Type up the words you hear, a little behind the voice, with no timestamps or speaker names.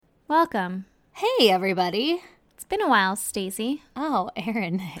Welcome. Hey, everybody. It's been a while, Stacy. Oh,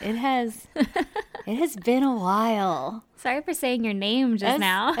 Erin, it has been a while. Sorry for saying your name just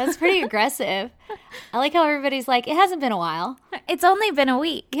now. That's pretty aggressive. I like how everybody's like, it hasn't been a while. It's only been a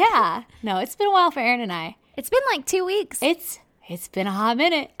week. Yeah. No, it's been a while for Erin and I. It's been like 2 weeks. It's been a hot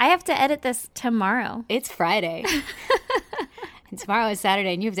minute. I have to edit this tomorrow. It's Friday. And tomorrow is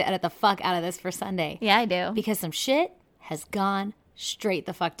Saturday, and you have to edit the fuck out of this for Sunday. Yeah, I do. Because some shit has gone straight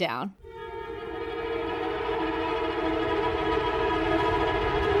the fuck down.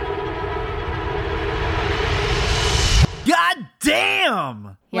 God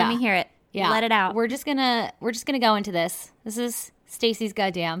damn! Let me hear it. Yeah. Let it out. We're just gonna go into this. This is Stacy's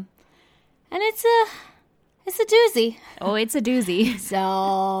goddamn. And it's a doozy. Oh, it's a doozy.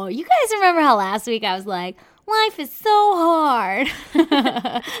 So, you guys remember how last week I was like, life is so hard.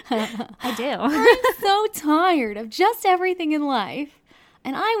 I do. I'm so tired of just everything in life.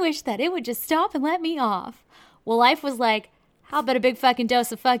 And I wish that it would just stop and let me off. Well, life was like, how about a big fucking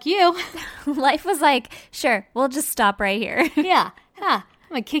dose of fuck you? Life was like, sure, we'll just stop right here. Yeah. I'm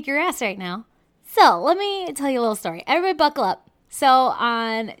going to kick your ass right now. So, let me tell you a little story. Everybody buckle up. So,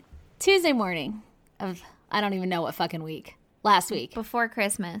 on Tuesday morning of, I don't even know what fucking week. Last week. Before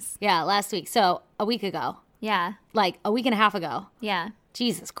Christmas. Yeah, last week. So, a week ago. Yeah. Like, a week and a half ago. Yeah.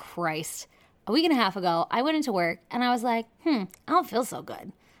 Jesus Christ. A week and a half ago, I went into work and I was like, I don't feel so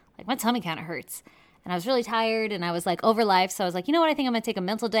good. Like, my tummy kind of hurts. And I was really tired and I was like over life. So I was like, you know what? I think I'm going to take a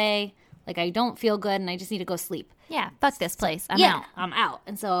mental day. Like, I don't feel good and I just need to go sleep. Yeah. Fuck this place. I'm out. I'm out.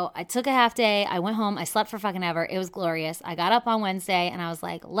 And so I took a half day. I went home. I slept for fucking ever. It was glorious. I got up on Wednesday and I was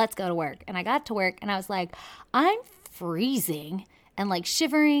like, let's go to work. And I got to work and I was like, I'm freezing and like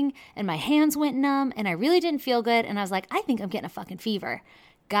shivering and my hands went numb and I really didn't feel good. And I was like, I think I'm getting a fucking fever.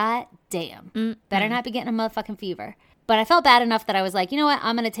 God damn. Better not be getting a motherfucking fever. But I felt bad enough that I was like, you know what?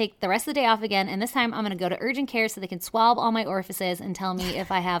 I'm going to take the rest of the day off again. And this time I'm going to go to urgent care so they can swab all my orifices and tell me if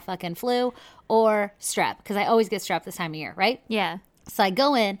I have fucking flu or strep. Because I always get strep this time of year, right? Yeah. So I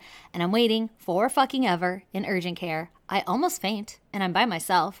go in and I'm waiting for fucking ever in urgent care. I almost faint and I'm by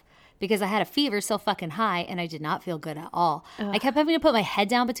myself because I had a fever so fucking high and I did not feel good at all. Ugh. I kept having to put my head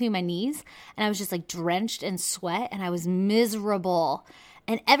down between my knees and I was just like drenched in sweat and I was miserable.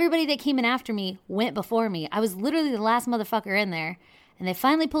 And everybody that came in after me went before me. I was literally the last motherfucker in there. And they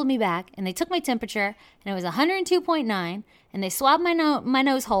finally pulled me back and they took my temperature and it was 102.9 and they swabbed my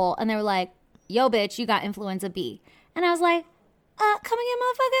nose hole and they were like, yo, bitch, you got influenza B. And I was like, come again,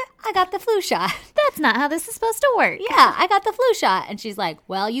 motherfucker? I got the flu shot. That's not how this is supposed to work. Yeah, I got the flu shot. And she's like,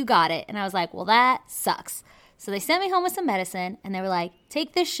 well, you got it. And I was like, well, that sucks. So they sent me home with some medicine and they were like,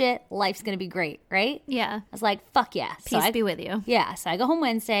 take this shit. Life's going to be great, right? Yeah. I was like, fuck yeah. Peace be with you. Yeah. So I go home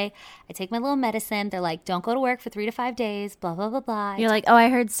Wednesday. I take my little medicine. They're like, don't go to work for 3 to 5 days, blah, blah, blah, blah. You're like, oh, I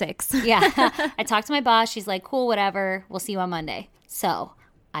heard 6. Yeah. I talked to my boss. She's like, cool, whatever. We'll see you on Monday. So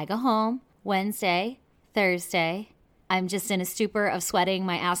I go home Wednesday, Thursday. I'm just in a stupor of sweating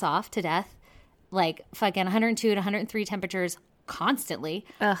my ass off to death. Like fucking 102 to 103 temperatures constantly.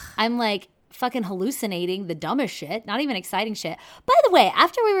 Ugh. I'm like fucking hallucinating the dumbest shit, not even exciting shit. By the way,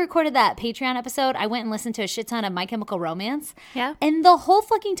 after we recorded that Patreon episode, I went and listened to a shit ton of My Chemical Romance. Yeah. And the whole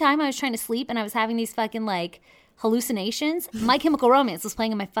fucking time I was trying to sleep and I was having these fucking like hallucinations, My Chemical Romance was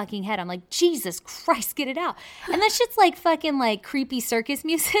playing in my fucking head. I'm like, Jesus Christ, get it out. And that shit's like fucking like creepy circus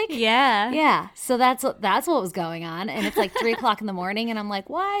music. Yeah. Yeah. So that's what was going on. And it's like 3 o'clock in the morning and I'm like,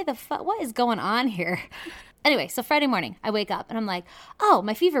 why the fuck, what is going on here? Anyway, so Friday morning, I wake up and I'm like, oh,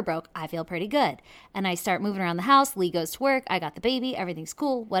 my fever broke. I feel pretty good. And I start moving around the house. Lee goes to work. I got the baby. Everything's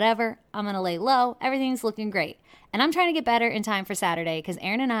cool. Whatever. I'm going to lay low. Everything's looking great. And I'm trying to get better in time for Saturday because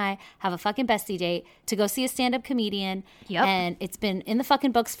Erin and I have a fucking bestie date to go see a stand-up comedian. Yep. And it's been in the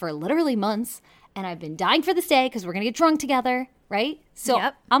fucking books for literally months. And I've been dying for this day because we're going to get drunk together, right? So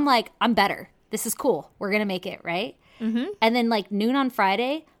Yep. I'm like, I'm better. This is cool. We're going to make it, right? Mm-hmm. And then like noon on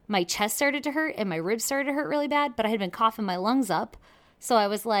Friday, my chest started to hurt and my ribs started to hurt really bad, but I had been coughing my lungs up. So I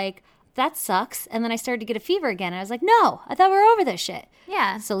was like, that sucks. And then I started to get a fever again. I was like, no, I thought we were over this shit.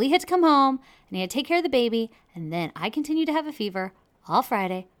 Yeah. So Lee had to come home and he had to take care of the baby. And then I continued to have a fever all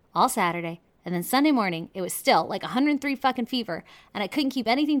Friday, all Saturday. And then Sunday morning, it was still like 103 fucking fever. And I couldn't keep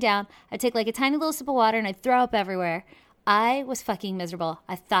anything down. I'd take like a tiny little sip of water and I'd throw up everywhere. I was fucking miserable.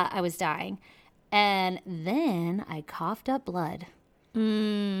 I thought I was dying. And then I coughed up blood.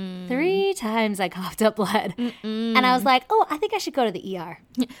 3 times I coughed up blood. And I was like, oh, I think I should go to the ER.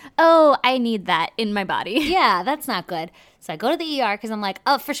 Oh, I need that in my body. Yeah, that's not good. So I go to the ER because I'm like,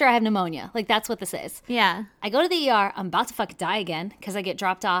 oh, for sure I have pneumonia. Like, that's what this is. Yeah. I go to the ER. I'm about to fucking die again because I get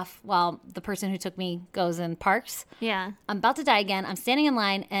dropped off while the person who took me goes and parks. Yeah. I'm about to die again. I'm standing in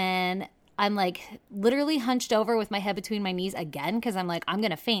line and I'm like literally hunched over with my head between my knees again because I'm like, I'm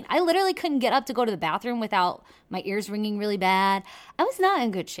going to faint. I literally couldn't get up to go to the bathroom without my ears ringing really bad. I was not in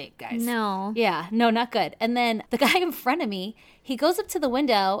good shape, guys. No. Yeah, no, not good. And then the guy in front of me, he goes up to the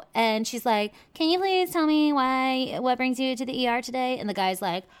window and she's like, can you please tell me what brings you to the ER today? And the guy's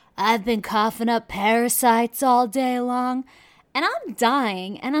like, I've been coughing up parasites all day long. And I'm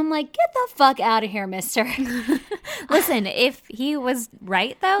dying. And I'm like, get the fuck out of here, mister. Listen, if he was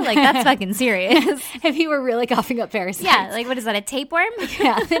right, though, like, that's fucking serious. If he were really coughing up parasites. Yeah, like, what is that, a tapeworm?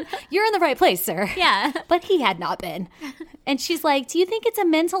 Yeah, then you're in the right place, sir. Yeah. But he had not been. And she's like, do you think it's a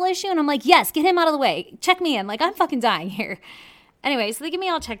mental issue? And I'm like, yes, get him out of the way. Check me in. Like, I'm fucking dying here. Anyway, so they get me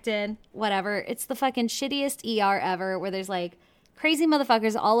all checked in. Whatever. It's the fucking shittiest ER ever where there's, like, crazy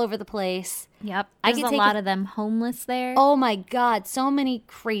motherfuckers all over the place. Yep. I There's could a take lot of them homeless there. Oh my God, so many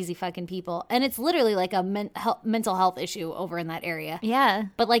crazy fucking people. And it's literally like a mental health issue over in that area. Yeah.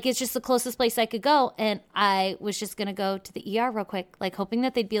 But like, it's just the closest place I could go. And I was just going to go to the ER real quick, like hoping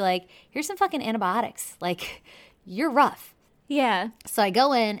that they'd be like, here's some fucking antibiotics. Like, you're rough. Yeah. So I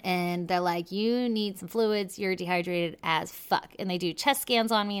go in and they're like, you need some fluids. You're dehydrated as fuck. And they do chest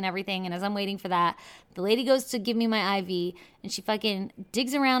scans on me and everything. And as I'm waiting for that, the lady goes to give me my IV and she fucking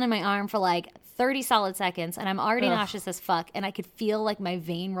digs around in my arm for like 30 solid seconds. And I'm already nauseous as fuck. And I could feel like my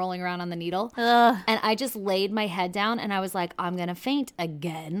vein rolling around on the needle. Ugh. And I just laid my head down and I was like, I'm going to faint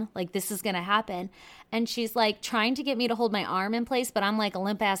again. Like, this is going to happen. And she's like trying to get me to hold my arm in place, but I'm like a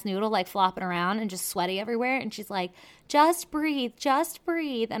limp ass noodle, like flopping around and just sweaty everywhere. And she's like, just breathe, just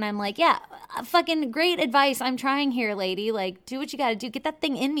breathe. And I'm like, yeah, fucking great advice. I'm trying here, lady. Like, do what you got to do. Get that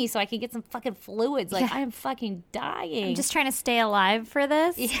thing in me so I can get some fucking fluids. Like, I am fucking dying. I'm just trying to stay alive for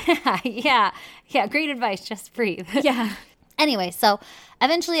this. Yeah. Great advice. Just breathe. Yeah. Anyway, so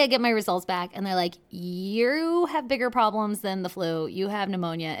eventually I get my results back and they're like, you have bigger problems than the flu. You have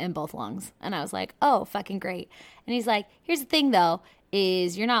pneumonia in both lungs. And I was like, oh, fucking great. And he's like, here's the thing though,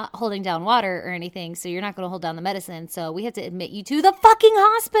 is you're not holding down water or anything. So you're not going to hold down the medicine. So we have to admit you to the fucking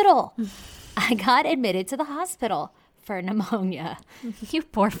hospital. I got admitted to the hospital for pneumonia. You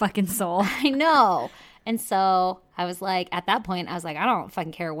poor fucking soul. I know. And so I was like, at that point, I was like, I don't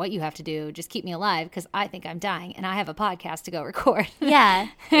fucking care what you have to do. Just keep me alive because I think I'm dying and I have a podcast to go record. Yeah.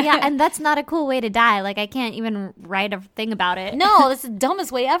 Yeah. And that's not a cool way to die. Like, I can't even write a thing about it. No, this is the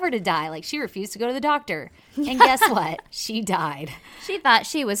dumbest way ever to die. Like, she refused to go to the doctor. And guess what? She died. She thought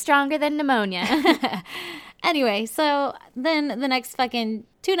she was stronger than pneumonia. Anyway, so then the next fucking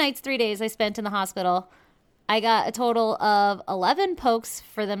 2 nights, 3 days I spent in the hospital. I got a total of 11 pokes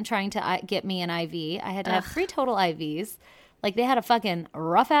for them trying to get me an IV. I had to have 3 total IVs. Like, they had a fucking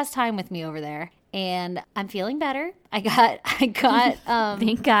rough ass time with me over there. And I'm feeling better. I got Thank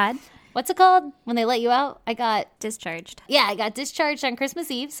God. what's it called when they let you out? I got Discharged. discharged on Christmas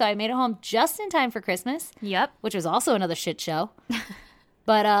Eve. So I made it home just in time for Christmas. Yep. Which was also another shit show.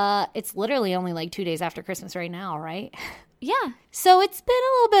 But it's literally only like 2 days after Christmas right now, right? Yeah. So it's been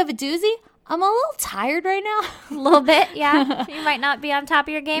a little bit of a doozy. I'm a little tired right now. A little bit, yeah. You might not be on top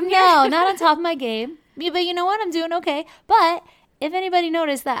of your game here. No, not on top of my game. Yeah, but you know what? I'm doing okay. But if anybody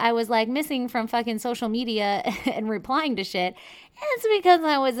noticed that I was like missing from fucking social media and replying to shit, it's because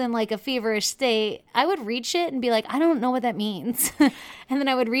I was in like a feverish state. I would read shit and be like, I don't know what that means. And then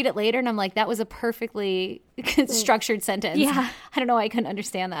I would read it later and I'm like, that was a perfectly structured sentence. Yeah. I don't know why I couldn't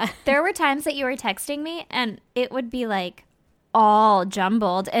understand that. There were times that you were texting me and it would be like all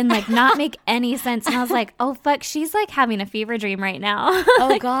jumbled and like not make any sense. And I was like, oh, fuck, she's like having a fever dream right now.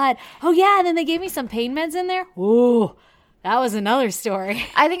 Oh, God. Oh, yeah. And then they gave me some pain meds in there. Ooh. That was another story.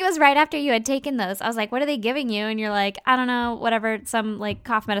 I think it was right after you had taken those. I was like, what are they giving you? And you're like, I don't know, whatever, some like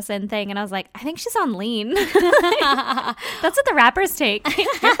cough medicine thing. And I was like, I think she's on lean. That's what the rappers take.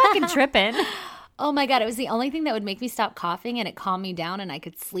 You're fucking tripping. Oh my God. It was the only thing that would make me stop coughing and it calmed me down and I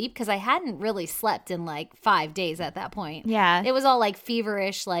could sleep because I hadn't really slept in like 5 days at that point. Yeah. It was all like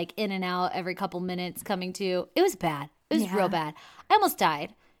feverish, like in and out every couple minutes coming to. It was bad. It was real bad. I almost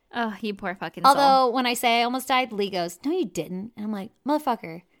died. Oh, you poor fucking soul. Although when I say I almost died, Lee goes, no, you didn't. And I'm like,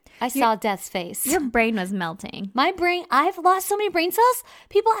 motherfucker, I saw death's face. Your brain was melting. My brain, I've lost so many brain cells.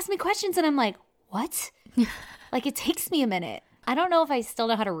 People ask me questions and I'm like, what? Like, it takes me a minute. I don't know if I still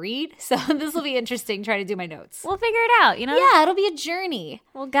know how to read, so this will be interesting trying to do my notes. We'll figure it out, you know? Yeah, it'll be a journey.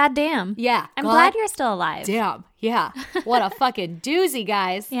 Well, goddamn. Yeah. I'm glad you're still alive. Damn. Yeah. What a fucking doozy,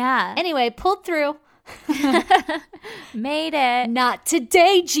 guys. Yeah. Anyway, pulled through. Made it. Not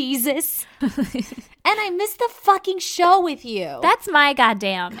today, Jesus. And I missed the fucking show with you. That's my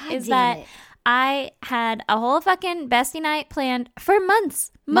goddamn. God is damn that it. I had a whole fucking bestie night planned for months.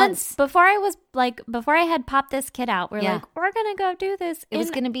 Before I had popped this kid out. We're like, we're going to go do this. It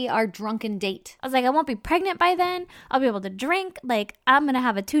was going to be our drunken date. I was like, I won't be pregnant by then. I'll be able to drink. Like, I'm going to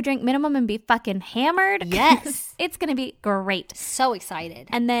have a 2-drink minimum and be fucking hammered. Yes. It's going to be great. So excited.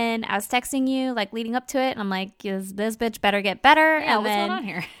 And then I was texting you, like, leading up to it. And I'm like, this bitch better get better. Yeah, and what's then, going on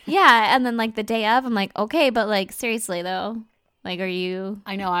here? Yeah. And then, like, the day of, I'm like, okay, but, like, seriously, though. Like, are you...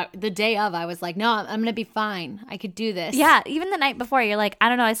 I know. The day of, I was like, no, I'm going to be fine. I could do this. Yeah, even the night before, you're like, I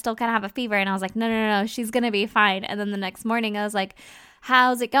don't know, I still kind of have a fever. And I was like, no, she's going to be fine. And then the next morning, I was like,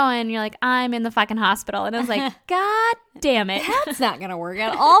 how's it going? And you're like, I'm in the fucking hospital. And I was like, God damn it. That's not going to work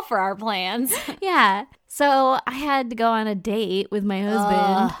at all for our plans. Yeah. So I had to go on a date with my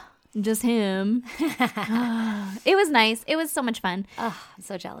husband. Just him. It was nice. It was so much fun. Oh, I'm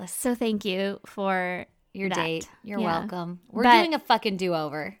so jealous. So thank you for... Your that. date. You're Yeah. welcome. We're But- doing a fucking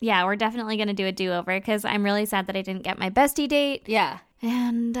do-over. Yeah, we're definitely going to do a do-over because I'm really sad that I didn't get my bestie date. Yeah.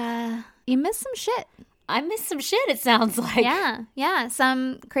 And you missed some shit. I missed some shit, it sounds like. Yeah.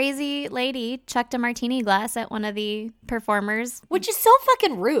 Some crazy lady chucked a martini glass at one of the performers. Which is so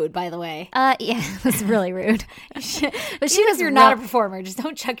fucking rude, by the way. Yeah, that's really rude. But she was You're not a performer. Just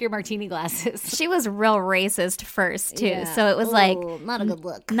don't chuck your martini glasses. She was real racist first too. Yeah. So it was like, not a good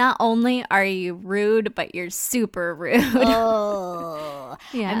look. not only are you rude, but you're super rude. Oh.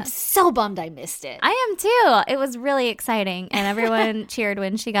 Yeah. I'm so bummed I missed it. I am too. It was really exciting, and everyone cheered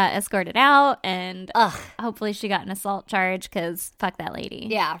when she got escorted out, and hopefully she got an assault charge because fuck that lady.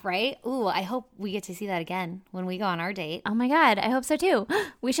 Yeah, right? Ooh, I hope we get to see that again when we go on our date. Oh my God, I hope so too.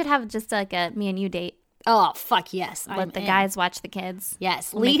 We should have just like a me and you date. Oh, fuck yes. Let the guys watch the kids.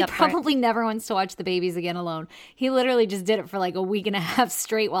 Yes, We'll make Lee up for it. probably never wants to watch the babies again alone. He literally just did it for like a week and a half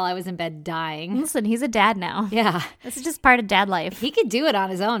straight while I was in bed dying. Listen, he's a dad now. Yeah. This is just part of dad life. He could do it on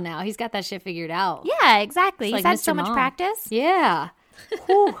his own now. He's got that shit figured out. Yeah, exactly. It's He's like had so Mr. much Mom. practice. Yeah.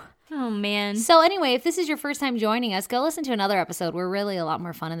 Whew. Oh, man. So anyway, if this is your first time joining us, go listen to another episode. We're really a lot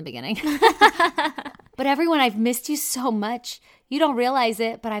more fun in the beginning. But everyone, I've missed you so much. You don't realize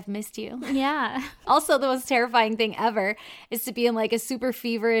it, but I've missed you. Yeah. Also, the most terrifying thing ever is to be in like a super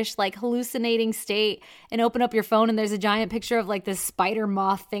feverish, like hallucinating state and open up your phone and there's a giant picture of like this spider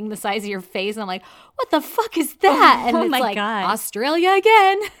moth thing the size of your face. And I'm like, what the fuck is that? And oh it's my like, God. Australia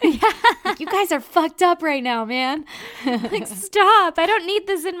again. Yeah. You guys are fucked up right now, man. Like, stop. I don't need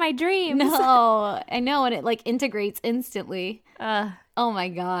this in my dreams. No, I know. And it like integrates instantly. Uh, Oh my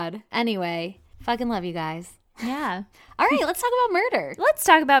God. Anyway, fucking love you guys. yeah. All right, let's talk about murder. Let's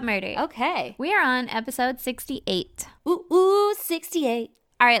talk about murder. Okay. We are on episode 68. Ooh, 68.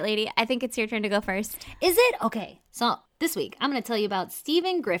 All right, lady. I think it's your turn to go first. Is it? Okay. So this week, I'm going to tell you about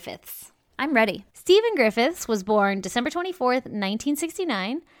Stephen Griffiths. I'm ready. Stephen Griffiths was born December 24th,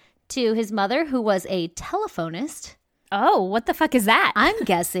 1969, to his mother, who was a telephonist. Oh, what the fuck is that? I'm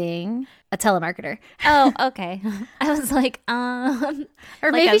guessing a telemarketer. Oh, okay. I was like, Or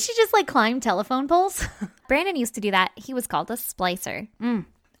like maybe a- she just like climbed telephone poles. Brandon used to do that. He was called a splicer.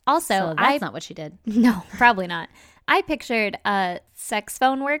 Also, So that's not what she did. No, probably not. I pictured a sex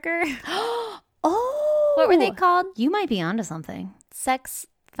phone worker. Oh. What were they called? You might be onto something. Sex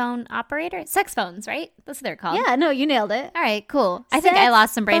phone operator? Sex phones, right? That's what they're called. Yeah, no, you nailed it. All right, cool. I think I Sex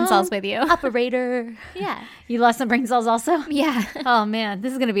lost some brain cells phone with you. Operator. Yeah. You lost some brain cells also? Yeah. Oh man,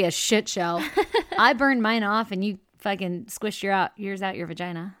 this is gonna be a shit show. I burned mine off and you fucking squished yours out your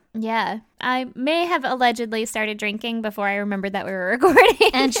vagina. Yeah. I may have allegedly started drinking before I remembered that we were recording.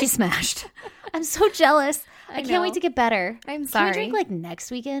 And she smashed. I'm so jealous. I can't know. wait to get better. I'm Can sorry. we drink like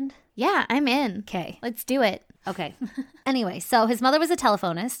next weekend? Yeah, I'm in. Okay. Let's do it. Okay. Anyway, so his mother was a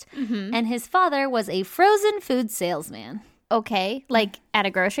telephonist and his father was a frozen food salesman. Okay. Like at a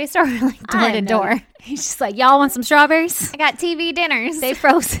grocery store, like door I to know. door. He's just like, y'all want some strawberries? I got TV dinners. Stay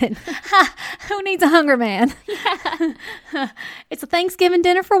frozen. Ha, who needs a hunger man? It's a Thanksgiving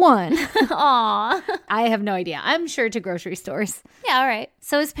dinner for one. Aw. I have no idea. I'm sure to grocery stores. Yeah, all right.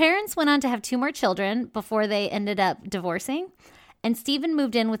 So his parents went on to have 2 more children before they ended up divorcing. And Stephen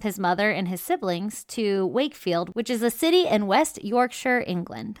moved in with his mother and his siblings to Wakefield, which is a city in West Yorkshire,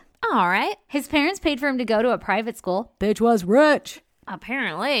 England. All right. His parents paid for him to go to a private school. Bitch was rich.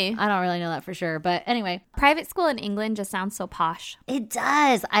 Apparently. I don't really know that for sure. But anyway, Private school in England just sounds so posh. it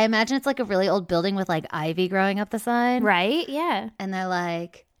does. I imagine it's like a really old building with like ivy growing up the side. Right? Yeah. And they're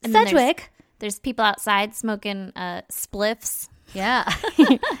like, And then Sedgwick. There's people outside smoking spliffs. Yeah.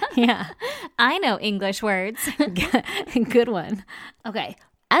 Yeah. I know English words. Good one. Okay.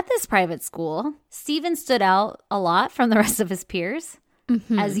 At this private school, Stephen stood out a lot from the rest of his peers,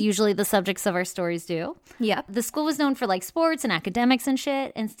 as usually the subjects of our stories do. Yep. The school was known for like sports and academics and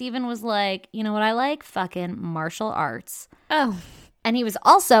shit. And Stephen was like, you know what I like? Fucking martial arts. Oh. And he was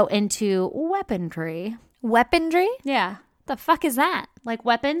also into weaponry. Weaponry? Yeah. The fuck is that? Like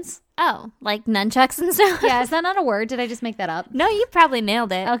weapons. Oh, like nunchucks and stuff? Yeah. Is that not a word? Did I just make that up? No, you probably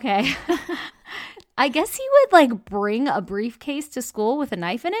nailed it. Okay. I guess he would like bring a briefcase to school with a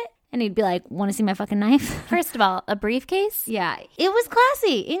knife in it. And he'd be like, want to see my fucking knife? First of all, a briefcase? Yeah. It was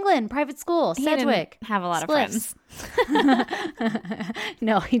classy. England, private school, He didn't Sedgwick. have a lot Spliffs. of friends.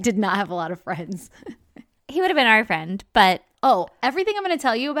 No, he did not have a lot of friends. He would have been our friend, but Oh, everything I'm going to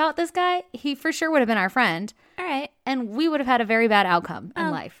tell you about this guy, he for sure would have been our friend. all right. And we would have had a very bad outcome in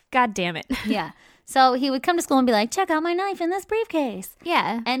life. God damn it. Yeah. So he would come to school and be like, check out my knife in this briefcase.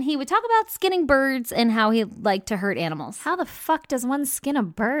 Yeah. And he would talk about skinning birds and how he liked to hurt animals. How the fuck does one skin a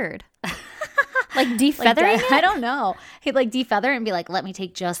bird? Like defeathering it? I don't know. He'd like defeather it and be like, let me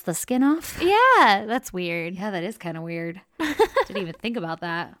take just the skin off. Yeah, that's weird. Yeah, that is kind of weird. Didn't even think about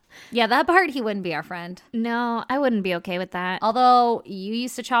that. Yeah, that part, he wouldn't be our friend. No, I wouldn't be okay with that. Although you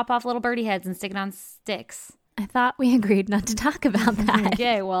used to chop off little birdie heads and stick it on sticks. I thought we agreed not to talk about that.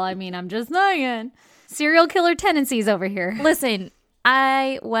 Okay, well, I mean, I'm just saying. Serial killer tendencies over here. Listen,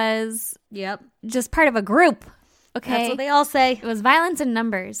 I was Yep. just part of a group. Okay. That's what they all say. It was violence in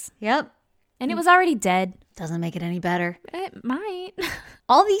numbers. Yep. And it was already dead. Doesn't make it any better. It might.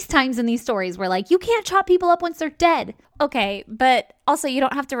 All these times in these stories where like, you can't chop people up once they're dead. Okay, but also you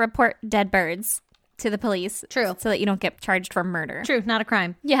don't have to report dead birds to the police. True. So that you don't get charged for murder. True, not a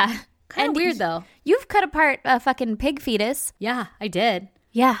crime. Yeah. Kind of weird though. You've cut apart a fucking pig fetus. Yeah, I did.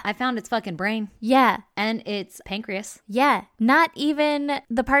 Yeah. I found its fucking brain Yeah. and its pancreas. Yeah. Not even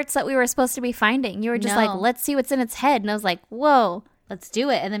the parts that we were supposed to be finding. You were just No. like, let's see what's in its head. And I was like, whoa. Let's do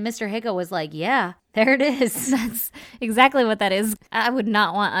it. And then Mr. Hicko was like, yeah, there it is. That's exactly what that is. I would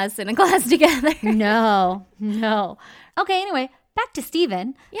not want us in a class together. No. Okay, anyway, back to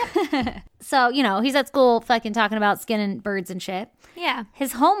Steven. Yeah. So, you know, he's at school fucking talking about skinning birds and shit. Yeah.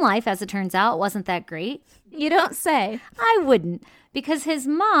 His home life, as it turns out, wasn't that great. You don't say. I wouldn't, because his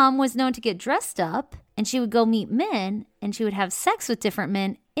mom was known to get dressed up and she would go meet men and she would have sex with different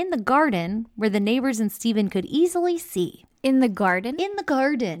men in the garden where the neighbors and Steven could easily see. In the garden? In the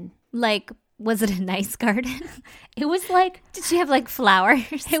garden. Like, was it a nice garden? It was like, Did she have like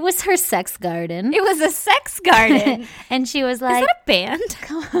flowers? it was her sex garden. It was a sex garden. Is And she was like, that a band?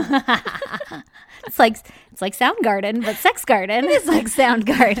 it's like Soundgarden, but sex garden. It's like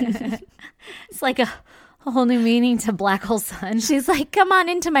Soundgarden. It's like a whole new meaning to Black Hole Sun. She's like, come on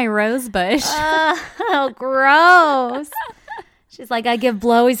into my rose bush. Oh, gross. She's like, I give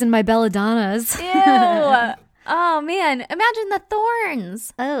blowies in my belladonnas. Ew. Oh, man. Imagine the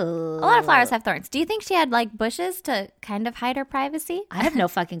thorns. Oh. A lot of flowers have thorns. Do you think she had like bushes to kind of hide her privacy? I have no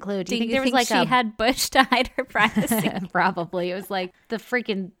fucking clue. Do you think you there was like she a... had bush to hide her privacy? Probably. It was like the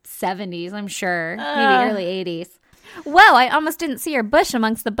freaking 70s, I'm sure. Maybe early 80s. Whoa, I almost didn't see her bush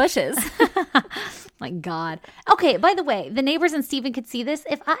amongst the bushes. My God. Okay, by the way, the neighbors and Steven could see this.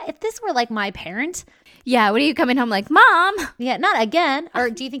 If this were like my parent, Yeah, what are you coming home like, Mom? yeah, not again. Or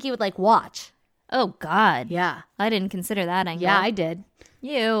do you think he would like watch? Oh, God. Yeah. I didn't consider that angle. Yeah, I did.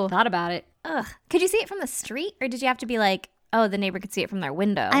 You. Thought about it. Ugh. Could you see it from the street? Or did you have to be like, oh, the neighbor could see it from their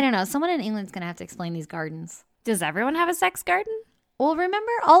window? I don't know. Someone in England's going to have to explain these gardens. Does everyone have a sex garden? Well,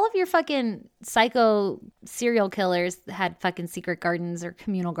 remember all of your fucking psycho serial killers had fucking secret gardens or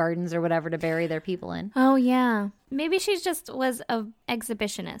communal gardens or whatever to bury their people in. Oh, yeah. Maybe she just was a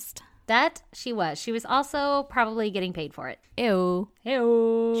exhibitionist. That she was. She was also probably getting paid for it. Ew.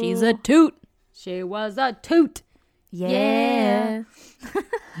 Ew. She's a toot. She was a toot. Yeah.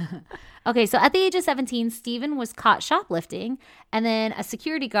 Okay, so at the age of 17, Steven was caught shoplifting, and then a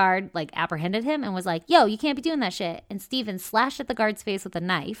security guard like apprehended him and was like, yo, you can't be doing that shit. And Steven slashed at the guard's face with a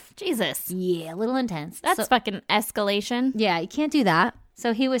knife. Jesus. Yeah, a little intense. That's fucking escalation. Yeah, you can't do that.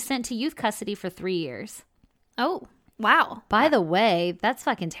 So he was sent to youth custody for 3 years. Oh. Wow. By the way, that's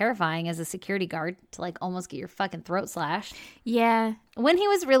fucking terrifying as a security guard to like almost get your fucking throat slashed. Yeah. When he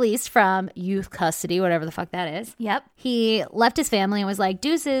was released from youth custody, whatever the fuck that is, Yep. he left his family and was like,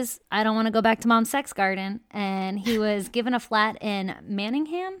 deuces, I don't want to go back to mom's sex garden. And he was given a flat in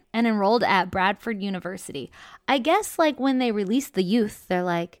Manningham and enrolled at Bradford University. I guess like when they released the youth, they're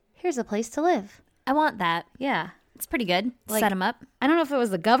like, here's a place to live. I want that. Yeah. It's pretty good. Like, Set him up. I don't know if it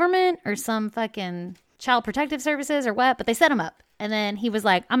was the government or some fucking child protective services or what, but they set him up. And then he was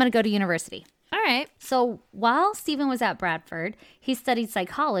like, I'm going to go to university. All right. So while Stephen was at Bradford, he studied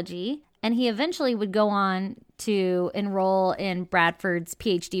psychology, and he eventually would go on to enroll in Bradford's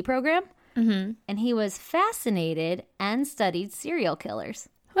PhD program. Mm-hmm. And he was fascinated and studied serial killers.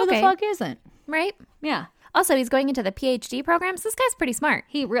 Who the fuck isn't? Right. Yeah. Also, he's going into the PhD programs. This guy's pretty smart.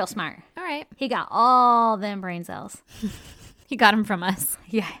 He real smart. All right. He got all them brain cells. He got him from us.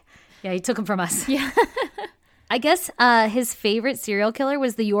 Yeah. Yeah, he took them from us. Yeah. I guess his favorite serial killer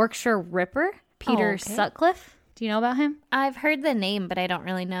was the Yorkshire Ripper, Peter Sutcliffe. Do you know about him? I've heard the name, but I don't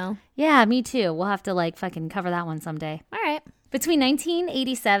really know. Yeah, me too. We'll have to like fucking cover that one someday. All right. Between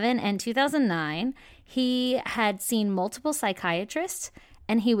 1987 and 2009, he had seen multiple psychiatrists,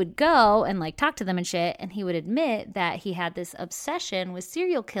 and he would go and like talk to them and shit, and he would admit that he had this obsession with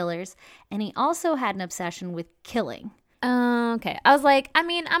serial killers, and he also had an obsession with killing. Okay. I was like, I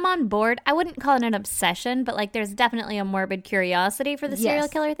mean, I'm on board. I wouldn't call it an obsession, but like there's definitely a morbid curiosity for the serial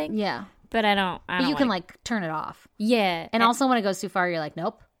killer thing. Yeah. But I don't But you can like turn it off. Yeah. And also when it goes too far, you're like,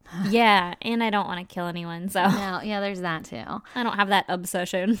 nope. Yeah. And I don't want to kill anyone. So No, yeah, there's that too. I don't have that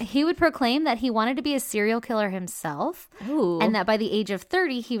obsession. He would proclaim that he wanted to be a serial killer himself. Ooh. And that by the age of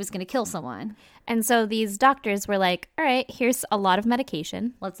 30, he was going to kill someone. And so these doctors were like, all right, here's a lot of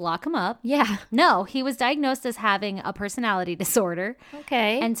medication. Let's lock him up. Yeah. No, he was diagnosed as having a personality disorder.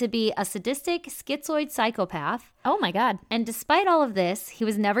 Okay. And to be a sadistic, schizoid psychopath. Oh my God. And despite all of this, he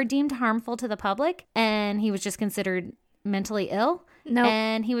was never deemed harmful to the public, and he was just considered mentally ill. No.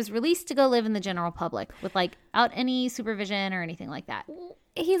 And he was released to go live in the general public without any supervision or anything like that.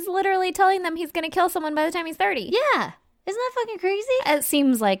 He's literally telling them he's going to kill someone by the time he's 30. Yeah. Isn't that fucking crazy? It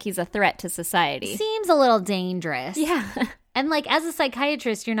seems like he's a threat to society. Seems a little dangerous. Yeah. And like as a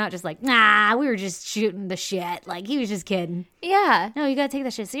psychiatrist, you're not just like, nah, we were just shooting the shit. Like he was just kidding. Yeah. No, you got to take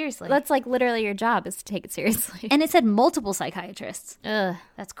that shit seriously. That's like literally your job is to take it seriously. And it said multiple psychiatrists. Ugh.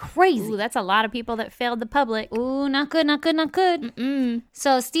 That's crazy. Ooh, that's a lot of people that failed the public. Ooh, not good, not good, not good. Mm-mm.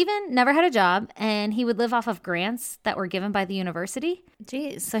 So Stephen never had a job, and he would live off of grants that were given by the university.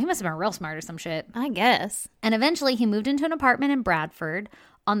 Jeez. So he must have been real smart or some shit. I guess. And eventually he moved into an apartment in Bradford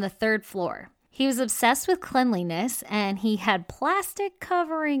on the 3rd floor. He was obsessed with cleanliness, and he had plastic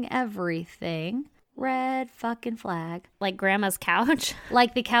covering everything. Red fucking flag. Like grandma's couch.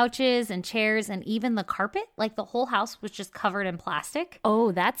 Like the couches and chairs and even the carpet. Like the whole house was just covered in plastic.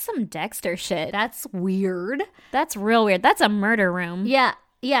 Oh, that's some Dexter shit. That's weird. That's real weird. That's a murder room. Yeah.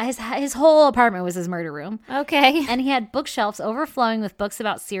 Yeah, his whole apartment was his murder room. Okay. And he had bookshelves overflowing with books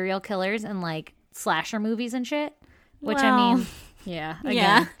about serial killers and like slasher movies and shit. Which Well, I mean, yeah. Again.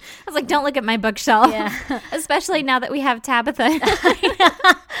 Yeah. I was like, don't look at my bookshelf. Yeah. Especially now that we have Tabitha.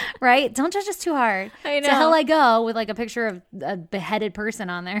 Right? Don't judge us too hard. I know. To hell I go with like a picture of a beheaded person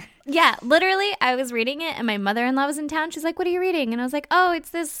on there. Yeah, literally, I was reading it and my mother-in-law was in town. She's like, what are you reading? And I was like, oh, it's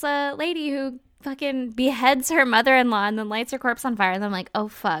this lady who fucking beheads her mother-in-law and then lights her corpse on fire. And I'm like, oh,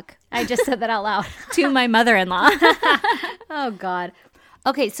 fuck. I just said that out loud. To my mother-in-law. Oh, God.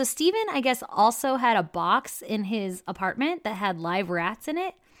 Okay, so Stephen, I guess, also had a box in his apartment that had live rats in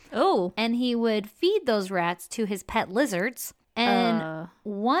it. Oh. And he would feed those rats to his pet lizards. And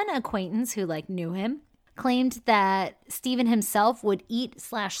one acquaintance who like knew him claimed that Stephen himself would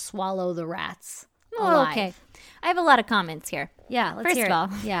eat/swallow the rats. Oh, okay. I have a lot of comments here. Yeah, let's First hear of it. all,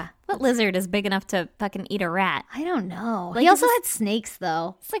 Yeah. what lizard is big enough to fucking eat a rat? I don't know. Like, He also is had snakes,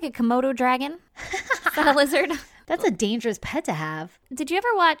 though. It's like a Komodo dragon. Is that a lizard? That's a dangerous pet to have. Did you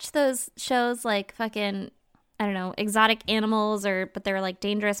ever watch those shows like fucking, I don't know, exotic animals but they're like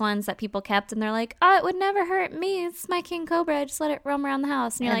dangerous ones that people kept and they're like, oh, it would never hurt me. It's my king cobra. Just let it roam around the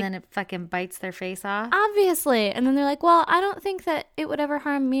house. And you're And like, then it fucking bites their face off. obviously. And then they're like, well, I don't think that it would ever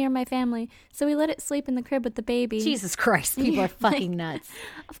harm me or my family. So we let it sleep in the crib with the baby. Jesus Christ, people are fucking nuts.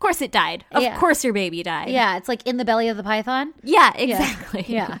 Of course it died. Of Yeah. course your baby died. Yeah, it's like in the belly of the python. Yeah, exactly.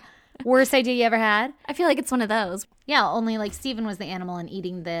 Yeah. Worst idea you ever had? I feel like it's one of those. Yeah, only like Stephen was the animal and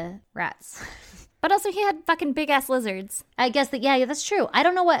eating the rats. But also he had fucking big ass lizards. I guess that, yeah, that's true. I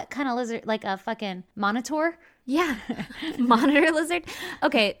don't know what kind of lizard, like a fucking monitor. Yeah. Monitor lizard.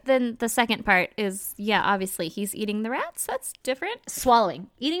 Okay, then the second part is, yeah, obviously he's eating the rats. That's different. Swallowing.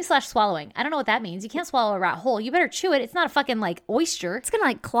 Eating/swallowing. I don't know what that means. You can't swallow a rat whole. You better chew it. It's not a fucking like oyster. It's gonna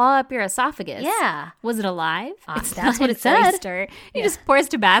like claw up your esophagus. Yeah. Was it alive? That's what it said. Oyster. He just pours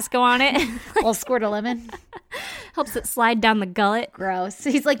Tabasco on it. Little squirt of lemon. Helps it slide down the gullet. Gross.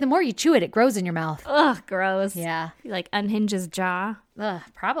 He's like, the more you chew it, it grows in your mouth. Ugh, gross. Yeah. He like unhinges jaw. Ugh,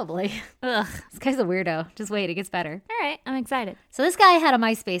 probably. Ugh. This guy's a weirdo. Just wait, it gets better. All right, I'm excited. So this guy had a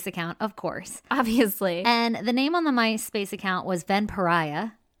MySpace account, of course. Obviously. And the name on the MySpace account was Ven Pariah.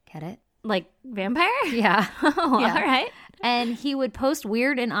 Get it? Like vampire? Yeah. Oh, Yeah. all right. And he would post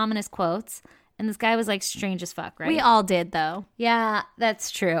weird and ominous quotes. And this guy was like strange as fuck, right? We all did though. Yeah,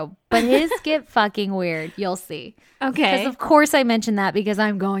 that's true. But his get fucking weird. You'll see. Okay. Because of course I mentioned that because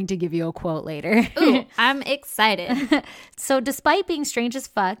I'm going to give you a quote later. Ooh, I'm excited. So despite being strange as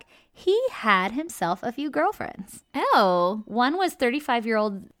fuck, he had himself a few girlfriends. Oh. One was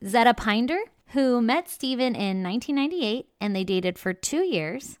 35-year-old Zetta Pinder, who met Steven in 1998, and they dated for 2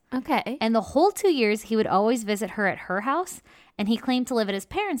 years. Okay. And the whole 2 years, he would always visit her at her house, and he claimed to live at his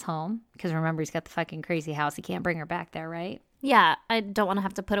parents' home, because remember, he's got the fucking crazy house. He can't bring her back there, right? Yeah, I don't want to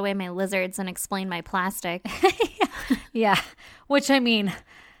have to put away my lizards and explain my plastic. Yeah, which I mean,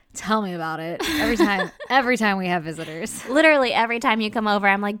 tell me about it. Every time we have visitors. Literally every time you come over,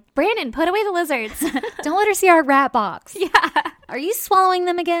 I'm like, Brandon, put away the lizards. Don't let her see our rat box. Yeah. Are you swallowing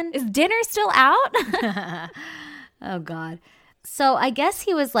them again? Is dinner still out? Oh, God. So I guess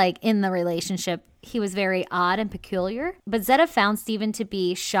he was like in the relationship. He was very odd and peculiar. But Zetta found Steven to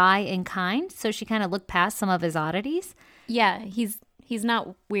be shy and kind. So she kind of looked past some of his oddities. Yeah, he's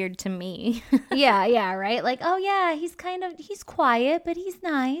not weird to me. Yeah, right? Like, oh, yeah, he's quiet, but he's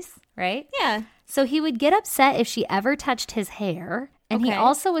nice, right? Yeah. So he would get upset if she ever touched his hair. And he Okay.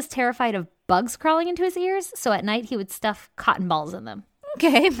 also was terrified of bugs crawling into his ears. So at night, he would stuff cotton balls in them.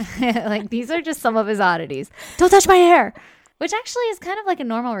 Okay. Like, these are just some of his oddities. Don't touch my hair. Which actually is kind of like a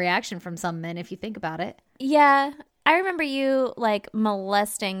normal reaction from some men if you think about it. Yeah. I remember you like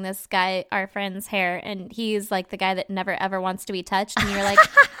molesting this guy, our friend's hair, and he's like the guy that never ever wants to be touched. And you're like,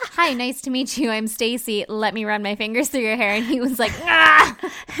 hi, nice to meet you. I'm Stacy. Let me run my fingers through your hair. And he was like, ah.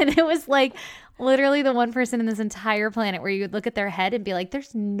 And it was like literally the one person in this entire planet where you would look at their head and be like,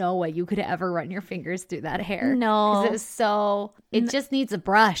 there's no way you could ever run your fingers through that hair. No. Because it was so, it just needs a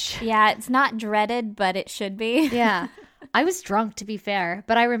brush. Yeah, it's not dreaded, but it should be. Yeah. I was drunk, to be fair,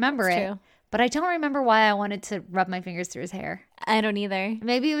 but I remember It's it. true. But I don't remember why I wanted to rub my fingers through his hair. I don't either.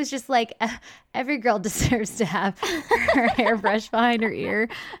 Maybe it was just like every girl deserves to have her hair brushed behind her ear.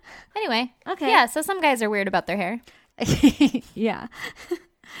 Anyway. Okay. Yeah, so some guys are weird about their hair. Yeah.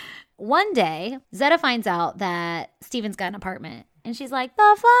 One day, Zetta finds out that Steven's got an apartment. And she's like,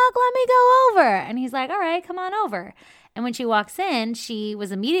 the fuck? Let me go over. And he's like, all right, come on over. And when she walks in, she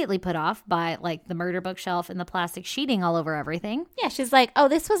was immediately put off by like the murder bookshelf and the plastic sheeting all over everything. Yeah, she's like, oh,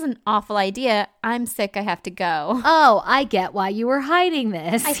 this was an awful idea. I'm sick. I have to go. Oh, I get why you were hiding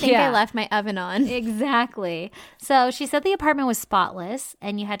this. I think I left my oven on. Exactly. So she said the apartment was spotless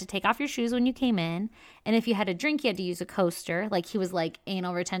and you had to take off your shoes when you came in. And if you had a drink, you had to use a coaster. Like he was like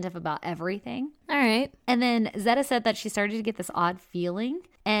anal retentive about everything. All right. And then Zetta said that she started to get this odd feeling.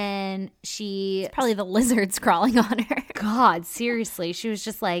 And she, Probably the lizards crawling on her. God, seriously, she was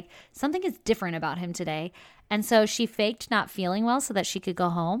just like, something is different about him today. And so she faked not feeling well so that she could go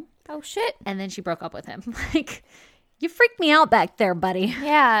home. Oh, shit. And then she broke up with him. Like, you freaked me out back there, buddy.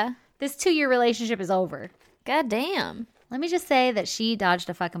 Yeah. This 2-year relationship is over. God damn. Let me just say that she dodged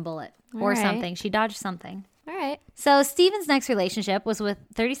a fucking bullet or All right. something. She dodged something. All right. So Steven's next relationship was with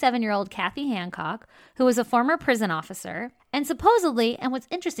 37-year-old Kathy Hancock, who was a former prison officer. And supposedly, and what's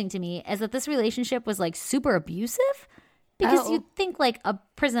interesting to me is that this relationship was like super abusive because Oh. you'd think like a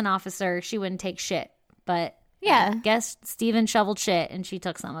prison officer, she wouldn't take shit. But Yeah. I guess Steven shoveled shit and she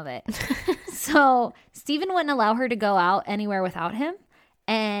took some of it. So Steven wouldn't allow her to go out anywhere without him.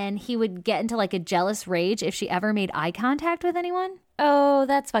 And he would get into like a jealous rage if she ever made eye contact with anyone. Oh,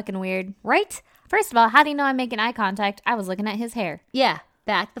 that's fucking weird. Right? First of all, how do you know I'm making eye contact? I was looking at his hair. Yeah.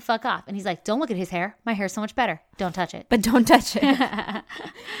 Back the fuck off. And he's like, don't look at his hair. My hair's so much better. Don't touch it. But don't touch it.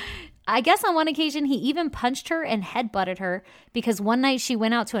 I guess on one occasion, he even punched her and headbutted her because one night she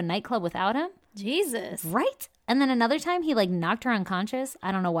went out to a nightclub without him. Jesus. Right? And then another time he like knocked her unconscious.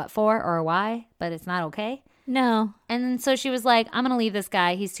 I don't know what for or why, but it's not okay. No. And then so she was like, I'm going to leave this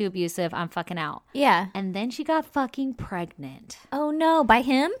guy. He's too abusive. I'm fucking out. Yeah. And then she got fucking pregnant. Oh, no. By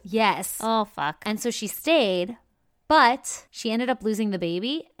him? Yes. Oh, fuck. And so she stayed, But she ended up losing the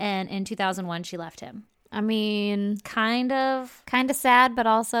baby, and in 2001, she left him. I mean, Kind of sad, but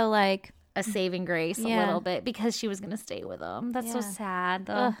also like a saving grace a Yeah. little bit because she was going to stay with him. That's so Yeah. sad,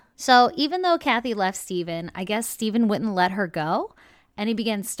 though. Ugh. So even though Kathy left Steven, I guess Steven wouldn't let her go, and he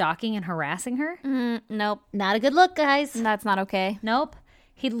began stalking and harassing her. nope, Not a good look, guys. that's not okay. Nope.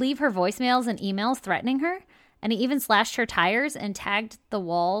 He'd leave her voicemails and emails threatening her. And he even slashed her tires and tagged the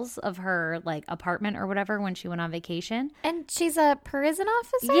walls of her like apartment or whatever when she went on vacation. And she's a prison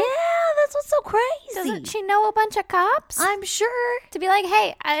officer? Yeah, that's what's so crazy. Doesn't she know a bunch of cops? I'm sure. To be like,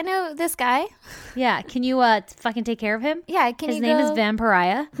 hey, I know this guy. Yeah, can you fucking take care of him? Yeah, can His you name is go-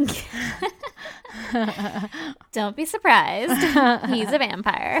 Vampiriah. Don't be surprised. He's a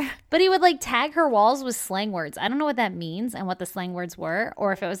vampire. But he would like tag her walls with slang words. I don't know what that means and what the slang words were,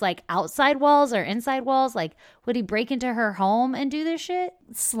 or if it was like outside walls or inside walls. Like, would he break into her home and do this shit?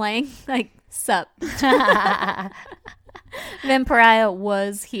 Slang, like, sup. Vampiriah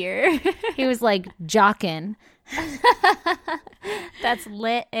was here. He was like jockin'. That's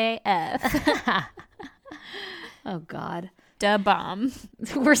lit AF. Oh, God. Da bomb.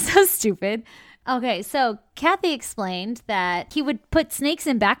 We're so stupid. Okay, so Kathy explained that he would put snakes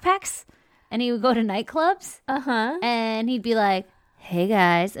in backpacks and he would go to nightclubs Uh-huh. and he'd be like, hey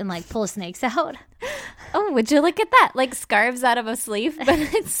guys, and like pull snakes out. Oh, would you look at that? Like scarves out of a sleeve, but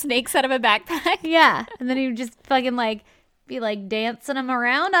it's snakes out of a backpack. Yeah. And then he would just fucking like be like dancing them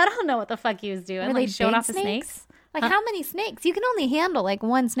around. I don't know what the fuck he was doing. Were Like they showing big off the snakes. Like, how many snakes? You can only handle like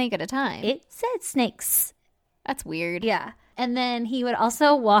one snake at a time. It said snakes. That's weird. Yeah. And then he would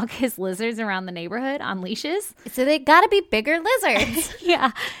also walk his lizards around the neighborhood on leashes. So they gotta be bigger lizards.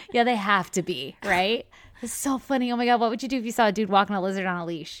 Yeah. Yeah, they have to be, right? It's so funny. Oh my God, what would you do if you saw a dude walking a lizard on a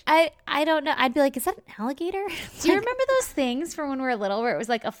leash? I don't know. I'd be like, is that an alligator? Do you remember those things from when we were little where it was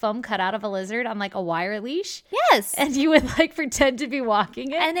like a foam cutout of a lizard on like a wire leash? Yes. And you would like pretend to be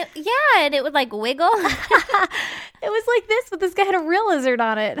walking it? And and it would like wiggle. It was like this, but this guy had a real lizard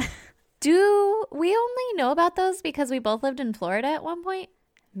on it. Do we only know about those because we both lived in Florida at one point?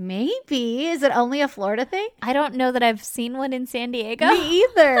 Maybe. Is it only a Florida thing? I don't know that I've seen one in San Diego. Me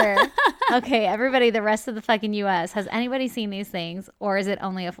either. Okay, everybody, the rest of the fucking U.S., has anybody seen these things, or is it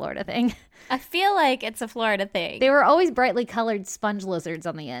only a Florida thing? I feel like it's a Florida thing. They were always brightly colored sponge lizards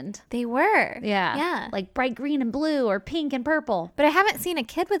on the end. They were. Yeah. Yeah. Like bright green and blue or pink and purple. But I haven't seen a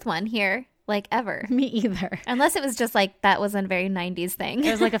kid with one here, like ever. Me either. Unless it was just like that was a very 90s thing.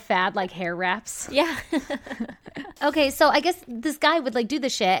 It was like a fad, like hair wraps. Yeah. Okay, so I guess this guy would like do the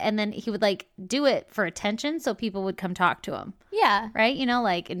shit and then he would like do it for attention so people would come talk to him, Yeah. right? You know,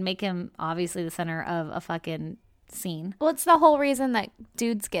 like and make him obviously the center of a fucking scene. Well, it's the whole reason that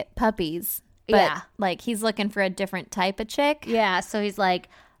dudes get puppies. But Yeah. like he's looking for a different type of chick. Yeah, so he's like,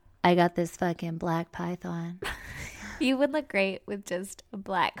 I got this fucking black python You would look great with just a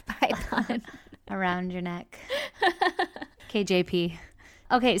black python. around your neck. KJP.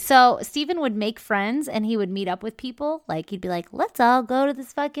 Okay, so Steven would make friends and he would meet up with people. Like, he'd be like, let's all go to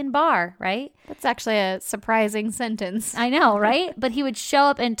this fucking bar, right? That's actually a surprising sentence. I know, right? But he would show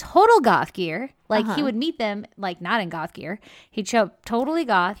up in total goth gear. Like, he would meet them, like, not in goth gear. He'd show up totally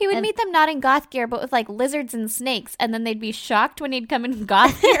goth. He would and- meet them not in goth gear, but with like lizards and snakes, and then they'd be shocked when he'd come in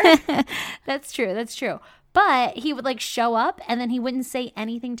goth gear. That's true. That's true. But he would, like, show up and then he wouldn't say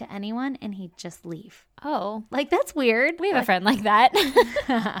anything to anyone and he'd just leave. Oh, Like, that's weird. we have a friend like that.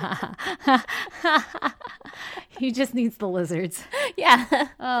 He just needs the lizards. Yeah.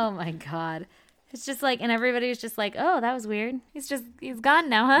 Oh, my God. It's just like, and everybody's just like, oh, that was weird. He's gone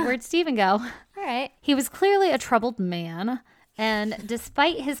now, huh? Where'd Steven go? All right. He was clearly a troubled man. And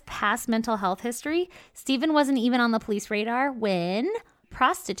despite his past mental health history, Steven wasn't even on the police radar when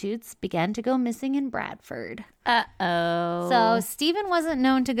prostitutes began to go missing in Bradford. Uh-oh. So Steven wasn't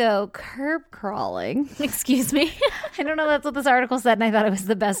known to go curb crawling. Excuse me. I don't know, that's what this article said, and I thought it was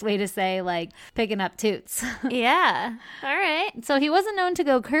the best way to say, like, picking up toots. Yeah. All right. So he wasn't known to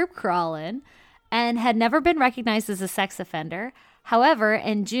go curb crawling and had never been recognized as a sex offender. However,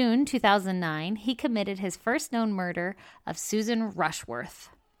 in June 2009, he committed his first known murder of Susan Rushworth.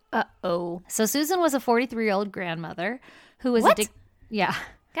 Uh-oh. So Susan was a 43-year-old grandmother who was What? Yeah.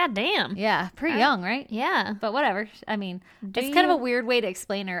 God damn. Yeah, pretty young, right? Yeah. But whatever. I mean, it's kind of a weird way to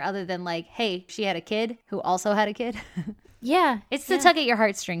explain her other than like, hey, she had a kid who also had a kid. Yeah. It's to tug at your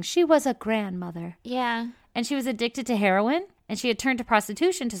heartstrings. She was a grandmother. Yeah. And she was addicted to heroin, and she had turned to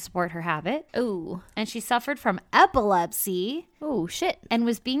prostitution to support her habit. Ooh. And she suffered from epilepsy Ooh, shit. and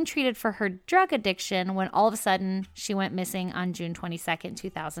was being treated for her drug addiction when all of a sudden she went missing on June 22nd,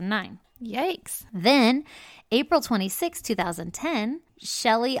 2009. Yikes. Then, April 26, 2010,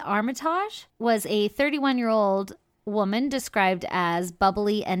 Shelley Armitage was a 31-year-old woman described as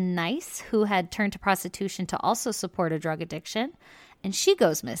bubbly and nice who had turned to prostitution to also support a drug addiction, and she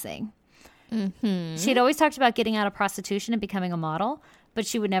goes missing. She'd always talked about getting out of prostitution and becoming a model, but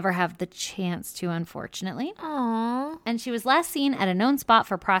she would never have the chance to, unfortunately. Aww. And she was last seen at a known spot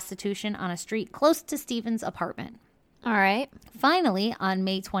for prostitution on a street close to Stephen's apartment. All right. Finally, on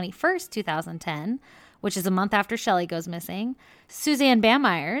May 21st, 2010, which is a month after Shelley goes missing, Suzanne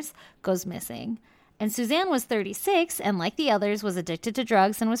Bameyers goes missing. And Suzanne was 36 and, like the others, was addicted to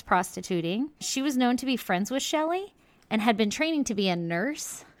drugs and was prostituting. She was known to be friends with Shelley and had been training to be a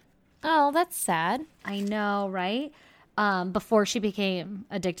nurse. Oh, that's sad. I know, right? Before she became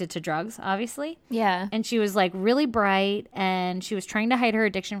addicted to drugs, obviously. Yeah. And she was like really bright, and she was trying to hide her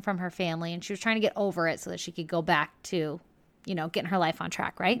addiction from her family, and she was trying to get over it so that she could go back to, you know, getting her life on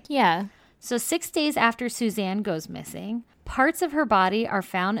track, right? Yeah. So 6 days after Suzanne goes missing, parts of her body are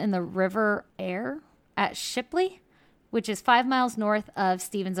found in the River Aire at Shipley, which is 5 miles north of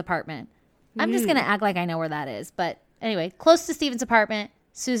Stephen's apartment. I'm just going to act like I know where that is. But anyway, close to Stephen's apartment,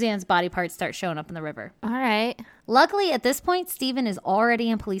 Suzanne's body parts start showing up in the river. All right. Luckily, at this point, Stephen is already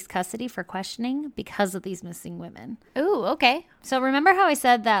in police custody for questioning because of these missing women. Ooh, okay. So remember how I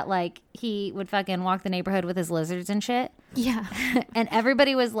said that, like, he would fucking walk the neighborhood with his lizards and shit? Yeah. And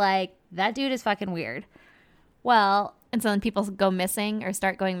everybody was like, that dude is fucking weird. Well... And so then people go missing or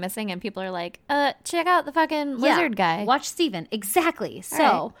start going missing, and people are like, check out the fucking lizard guy. Watch Stephen. Exactly. So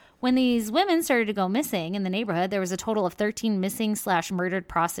right. When these women started to go missing in the neighborhood, there was a total of 13 missing/murdered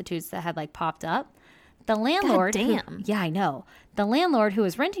prostitutes that had like popped up. The landlord. God damn. Yeah, I know. The landlord who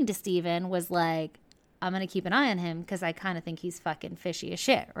was renting to Stephen was like, I'm going to keep an eye on him because I kind of think he's fucking fishy as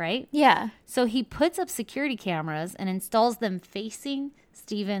shit, right? Yeah. So he puts up security cameras and installs them facing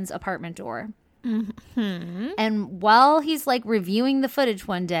Stephen's apartment door. Mm-hmm. And while he's like reviewing the footage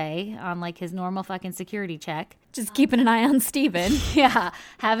one day on like his normal fucking security check, Just keeping an eye on Steven. yeah,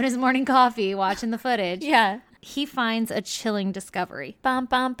 having his morning coffee, watching the footage, Yeah. he finds a chilling discovery. Bum,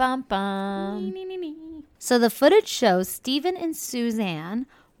 bum, bum, bum. So the footage shows Stephen and Suzanne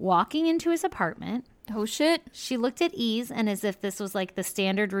walking into his apartment. Oh, shit. She looked at ease and as if this was like the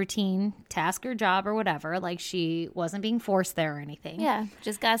standard routine task or job or whatever, like she wasn't being forced there or anything. Yeah.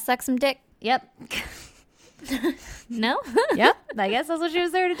 Just gotta suck some dick. Yep. No? Yep. I guess that's what she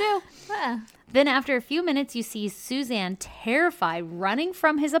was there to do. Yeah. Then after a few minutes, you see Suzanne terrified running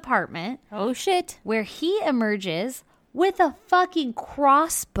from his apartment Oh, shit. where he emerges with a fucking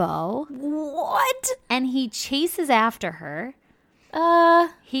crossbow What? and he chases after her.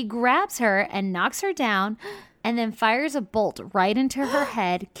 He grabs her and knocks her down and then fires a bolt right into her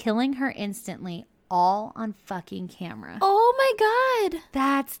head, killing her instantly, all on fucking camera. Oh, my God.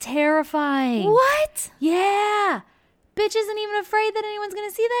 That's terrifying. What? Yeah. Bitch isn't even afraid that anyone's going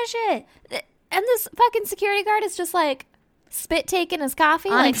to see that shit. And this fucking security guard is just like spit taking his coffee.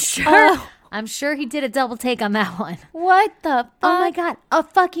 I'm like, sure. oh, I'm sure he did a double take on that one. what the fuck? Oh my God. A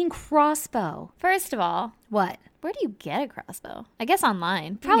fucking crossbow. First of all, What? where do you get a crossbow? I guess online.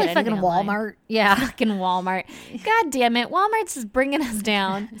 You can Probably get fucking anything online. Walmart. Yeah. Fucking Walmart. God damn it. Walmart's just bringing us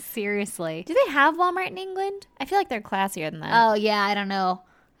down. Seriously. Do they have Walmart in England? I feel like they're classier than that. Oh, yeah. I don't know.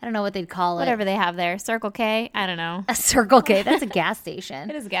 I don't know what they'd call it. Whatever they have there. Circle K? I don't know. A Circle K. That's a gas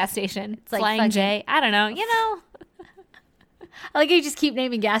station. It is a gas station. It's like Flying fucking- J. I don't know. You know, I like how you just keep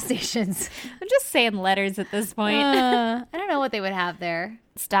naming gas stations. I'm just saying letters at this point. I don't know what they would have there.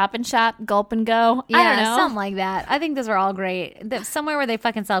 Stop and Shop, Gulp and Go. Yeah, I don't know. something like that. I think those are all great. Somewhere where they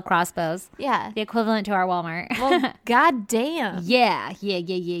fucking sell crossbows. Yeah. The equivalent to our Walmart. Well, god damn. Yeah.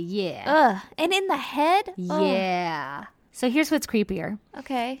 Ugh. And in the head? Ugh. Yeah. So here's what's creepier.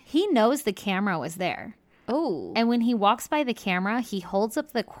 Okay. He knows the camera was there. Oh. And when he walks by the camera, he holds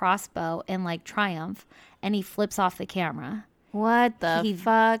up the crossbow in like triumph and he flips off the camera. What the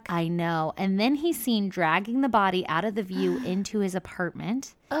fuck? I know. And then he's seen dragging the body out of the view into his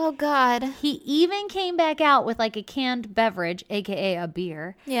apartment. Oh, God. He even came back out with like a canned beverage, aka a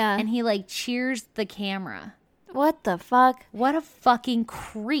beer. Yeah. And he like cheers the camera. What the fuck? What a fucking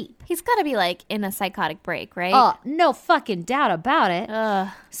creep. He's got to be like in a psychotic break, right? Oh, no fucking doubt about it. Ugh.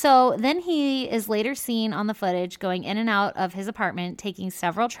 So then he is later seen on the footage going in and out of his apartment, taking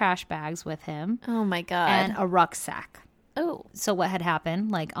several trash bags with him Oh, my God. and a rucksack. Oh. So what had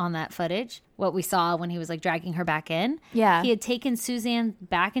happened, like on that footage, what we saw when he was like dragging her back in, Yeah. he had taken Suzanne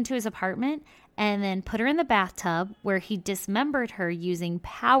back into his apartment and then put her in the bathtub where he dismembered her using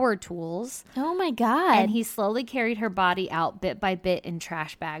power tools. Oh, my God. And he slowly carried her body out bit by bit in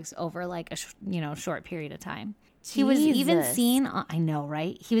trash bags over like a short period of time. He was even Jesus. seen, I know,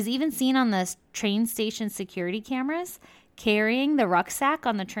 right? He was even seen on the train station security cameras carrying the rucksack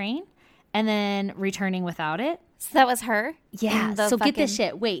on the train. and then returning without it. So that was her? Yeah. So get this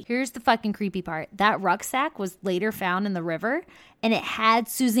shit. Wait, here's the fucking creepy part. That rucksack was later found in the river, and it had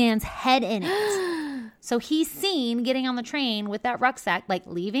Suzanne's head in it. So he's seen getting on the train with that rucksack, like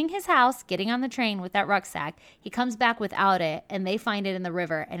leaving his house, getting on the train with that rucksack. He comes back without it, and they find it in the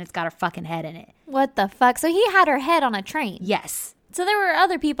river, and it's got her fucking head in it. What the fuck? So he had her head on a train? Yes. So there were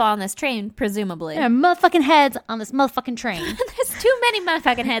other people on this train, presumably. There are motherfucking heads on this motherfucking train. There's too many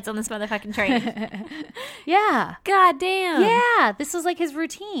motherfucking heads on this motherfucking train. Yeah. God damn. Yeah. This was like his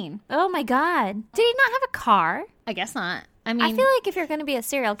routine. Oh my God. Did he not have a car? I guess not. I mean, I feel like if you're going to be a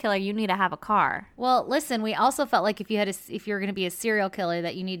serial killer, you need to have a car. Well, listen, we also felt like if you were going to be a serial killer,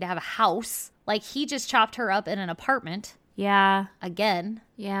 that you need to have a house. Like he just chopped her up in an apartment. Yeah. Again.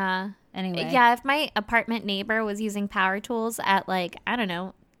 Yeah. Anyway. Yeah, if my apartment neighbor was using power tools at like, I don't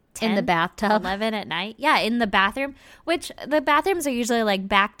know, 10, in the bathtub, 11 at night. Yeah, in the bathroom, which the bathrooms are usually like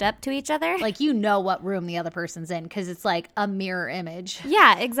backed up to each other. Like you know what room the other person's in because it's like a mirror image.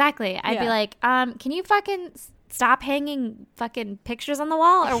 Yeah, exactly. I'd be like, can you fucking stop hanging fucking pictures on the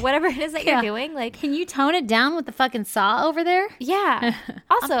wall or whatever it is that you're doing? Like, can you tone it down with the fucking saw over there? Yeah.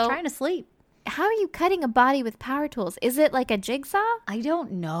 Also, I'm trying to sleep. How are you cutting a body with power tools? Is it like a jigsaw? I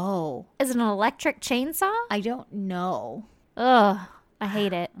don't know. Is it an electric chainsaw? I don't know. Ugh, I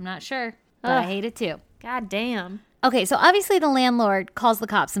hate it. I'm not sure, but I hate it too. God damn. Okay, so obviously the landlord calls the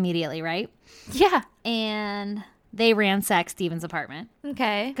cops immediately, right? Yeah. And they ransack Steven's apartment.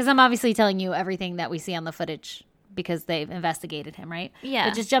 Okay. Because I'm obviously telling you everything that we see on the footage because they've investigated him, right? Yeah.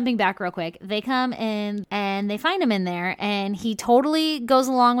 But just jumping back real quick, they come in and they find him in there, and he totally goes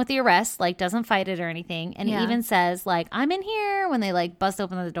along with the arrest, like doesn't fight it or anything. And he even says, like, I'm in here when they like bust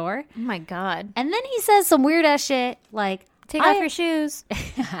open the door. Oh my God. And then he says some weird ass shit like, take off your shoes.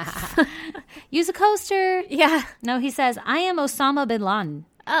 Use a coaster. Yeah. No, he says, I am Osama bin Laden.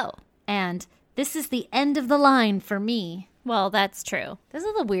 Oh. And this is the end of the line for me. Well, that's true. Those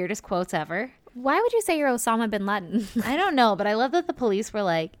are the weirdest quotes ever. Why would you say you're Osama bin Laden? I don't know, but I love that the police were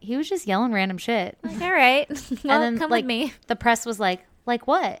like, he was just yelling random shit. Like, all right. Well, and then, come like, with me. The press was like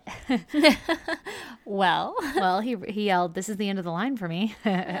what? Well, he yelled, this is the end of the line for me.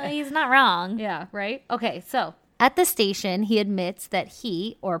 he's not wrong. Yeah, right? Okay, so at the station, he admits that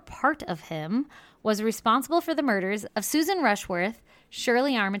he, or part of him, was responsible for the murders of Susan Rushworth,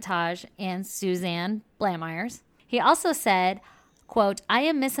 Shirley Armitage, and Suzanne Blattmeyers. He also said, quote, I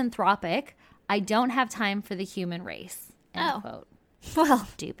am misanthropic. I don't have time for the human race. End quote. Well,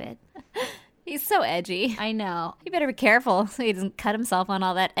 Stupid. he's so edgy. I know. He better be careful so he doesn't cut himself on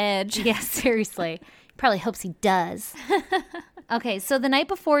all that edge. Yeah, seriously. Probably hopes he does. Okay, so the night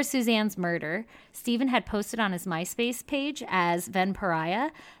before Suzanne's murder, Stephen had posted on his MySpace page as Ven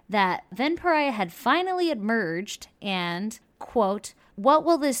Pariah that Ven Pariah had finally emerged and, quote, what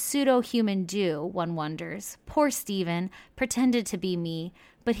will this pseudo-human do, one wonders. Poor Stephen pretended to be me,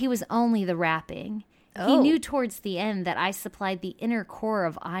 but he was only the wrapping. He knew towards the end that I supplied the inner core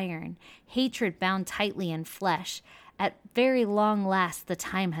of iron, hatred bound tightly in flesh. At very long last, the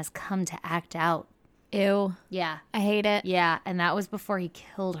time has come to act out. Ew. Yeah. I hate it. Yeah, and that was before he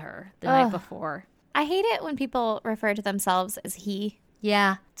killed her the night before. I hate it when people refer to themselves as he.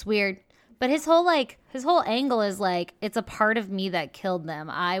 Yeah, it's weird. But his whole angle is like, it's a part of me that killed them.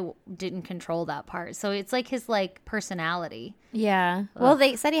 I didn't control that part. So it's like his like personality. Yeah. Well,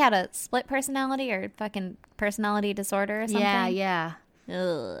 they said he had a split personality or fucking personality disorder or something. Yeah.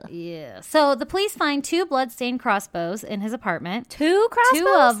 Ugh. Yeah. So the police find 2 bloodstained crossbows in his apartment. 2 crossbows?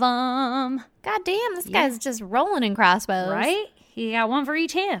 2 of them. God damn, this guy's just rolling in crossbows. Right? He got one for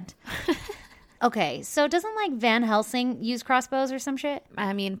each hand. Okay, so doesn't like Van Helsing use crossbows or some shit?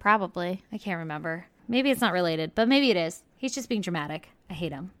 I mean, probably. I can't remember. Maybe it's not related, but maybe it is. He's just being dramatic. I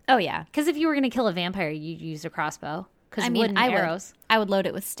hate him. Oh, yeah. Because if you were going to kill a vampire, you'd use a crossbow. Because wooden arrows. I would load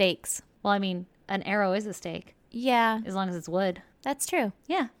it with stakes. Well, I mean, an arrow is a stake. Yeah. As long as it's wood. That's true.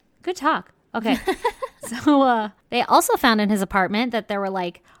 Yeah. Good talk. Okay. So they also found in his apartment that there were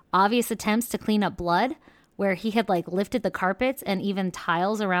like obvious attempts to clean up blood, where he had like lifted the carpets and even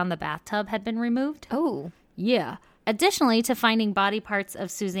tiles around the bathtub had been removed. Oh. Yeah. Additionally to finding body parts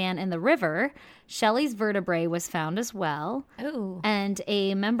of Suzanne in the river, Shelley's vertebrae was found as well. Oh. And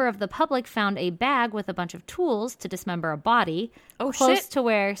a member of the public found a bag with a bunch of tools to dismember a body close to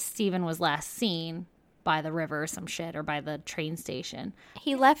where Stephen was last seen, by the river or some shit, or by the train station.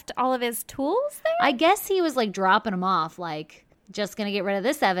 He left all of his tools there? I guess he was like dropping them off, like just gonna get rid of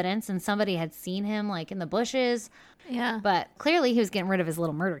this evidence, and somebody had seen him like in the bushes. Yeah. But clearly he was getting rid of his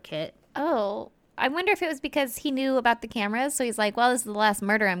little murder kit. Oh. I wonder if it was because he knew about the cameras, so he's like, well, this is the last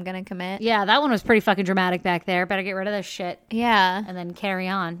murder I'm going to commit. Yeah, that one was pretty fucking dramatic back there. Better get rid of this shit. Yeah. And then carry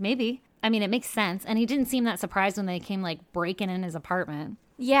on. Maybe. I mean, it makes sense. And he didn't seem that surprised when they came, like, breaking in his apartment.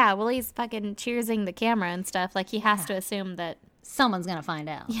 Yeah, well, he's fucking cheersing the camera and stuff. Like, he has to assume that, Someone's going to find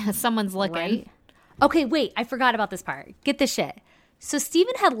out. yeah, someone's looking. Right? Okay, wait. I forgot about this part. Get this shit. So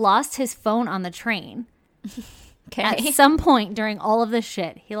Steven had lost his phone on the train. Okay. At some point during all of this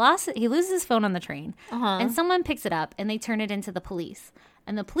shit, he loses his phone on the train, Uh-huh. and someone picks it up and they turn it into the police.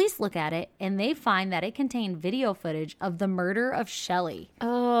 And the police look at it and they find that it contained video footage of the murder of Shelley.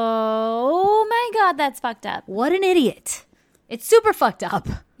 Oh my God, that's fucked up. What an idiot. It's super fucked up.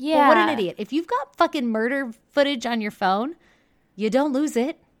 But what an Yeah. idiot. If you've got fucking murder footage on your phone, you don't lose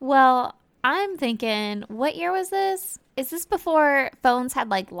it. Well, I'm thinking, what year was this? Is this before phones had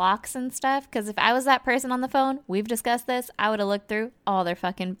like locks and stuff? Because if I was that person on the phone, we've discussed this, I would have looked through all their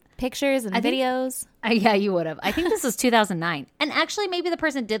fucking pictures and videos. Yeah, you would have. I think this was 2009. And actually, maybe the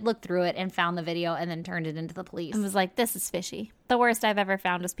person did look through it and found the video and then turned it into the police. And was like, this is fishy. The worst I've ever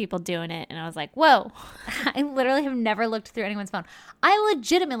found was people doing it. And I was like, whoa. I literally have never looked through anyone's phone. I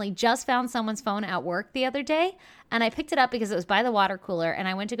legitimately just found someone's phone at work the other day, and I picked it up because it was by the water cooler, and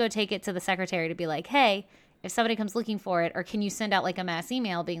I went to go take it to the secretary to be like, hey, if somebody comes looking for it, or can you send out like a mass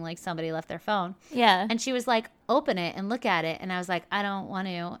email being like somebody left their phone? Yeah. And she was like, open it and look at it. And I was like, I don't want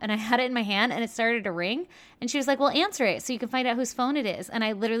to. And I had it in my hand and it started to ring. And she was like, well, answer it so you can find out whose phone it is. And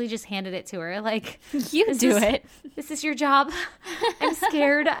I literally just handed it to her. Like, You do it. This is your job. I'm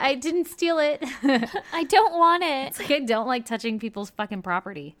scared. I didn't steal it. I don't want it. Like, I don't like touching people's fucking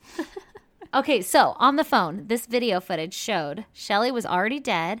property. Okay, so on the phone, this video footage showed Shelley was already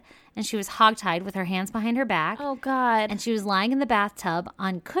dead and she was hogtied with her hands behind her back. Oh, God. And she was lying in the bathtub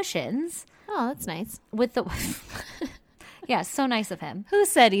on cushions Oh, that's nice. with the. Yeah, so nice of him. Who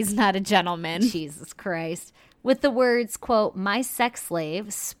said he's not a gentleman? Jesus Christ. With the words, quote, my sex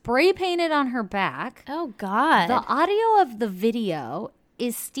slave, spray painted on her back. Oh, God. The audio of the video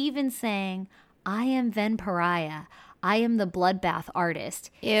is Steven saying, I am Ven Pariah. I am the bloodbath artist.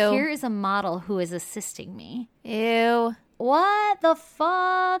 Ew. Here is a model who is assisting me. Ew. What the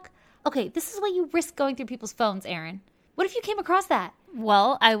fuck? Okay, this is what you risk going through people's phones, Aaron. What if you came across that?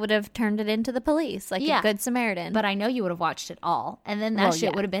 Well, I would have turned it into the police like Yeah. a good Samaritan. But I know you would have watched it all. And then that Well, shit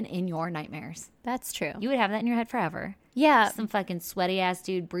yeah. would have been in your nightmares. That's true. You would have that in your head forever. Yeah. Some fucking sweaty ass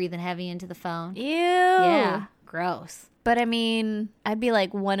dude breathing heavy into the phone. Ew. Yeah. Gross. But I mean, I'd be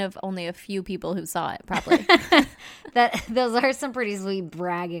like one of only a few people who saw it, probably. Those are some pretty sweet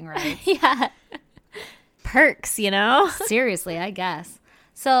bragging rights. Yeah. Perks, you know? Seriously, I guess.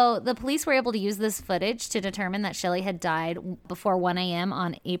 So the police were able to use this footage to determine that Shelley had died before 1 a.m.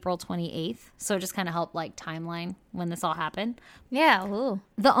 on April 28th. So it just kind of helped like timeline when this all happened. Yeah. Ooh.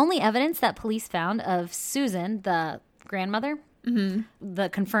 The only evidence that police found of Susan, the grandmother, the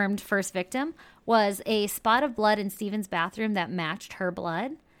confirmed first victim, was a spot of blood in Steven's bathroom that matched her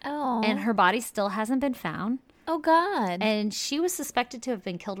blood. Oh. And her body still hasn't been found. Oh, God. And she was suspected to have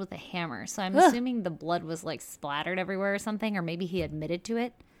been killed with a hammer. So I'm assuming the blood was like splattered everywhere or something, or maybe he admitted to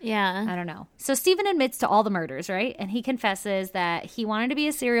it. Yeah. I don't know. So Steven admits to all the murders, right? And he confesses that he wanted to be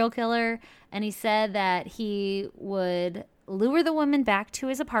a serial killer. And he said that he would lure the women back to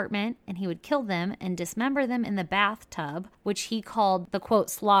his apartment and he would kill them and dismember them in the bathtub, which he called the, quote,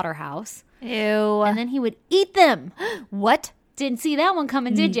 slaughterhouse. Ew. And then he would eat them. What? Didn't see that one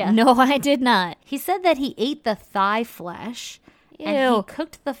coming, did you? No, I did not. He said that he ate the thigh flesh and he Ew.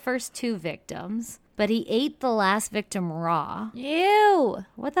 cooked the first 2 victims, but he ate the last victim raw. Ew.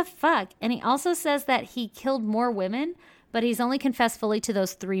 What the fuck? And he also says that he killed more women, but he's only confessed fully to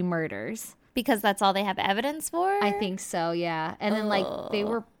those 3 murders. Because that's all they have evidence for? I think so, yeah. And then like they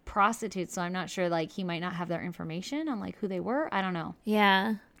were prostitutes, so I'm not sure like he might not have their information on like who they were. I don't know.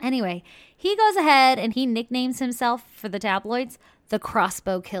 Yeah. Anyway, he goes ahead and he nicknames himself for the tabloids the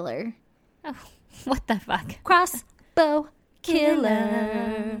Crossbow Killer. Oh, what the fuck? Crossbow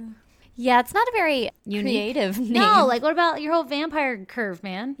Killer. Yeah, it's not a very Unique. creative name. No, like what about your whole vampire curve,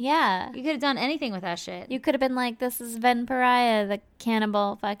 man? Yeah. You could have done anything with that shit. You could have been like, this is Ven Pariah, the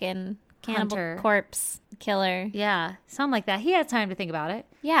cannibal Hunter. corpse killer. Yeah, something like that. He had time to think about it.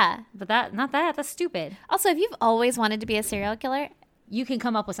 Yeah. But that's stupid. Also, if you've always wanted to be a serial killer, You can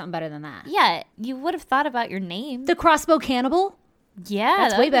come up with something better than that. yeah, you would have thought about your name. The Crossbow Cannibal? Yeah.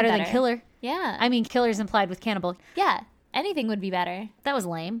 That's that way would be better than killer. Yeah. I mean, killer's implied with cannibal. yeah. Anything would be better. That was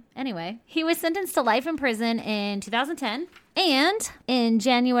lame. Anyway, he was sentenced to life in prison in 2010. And in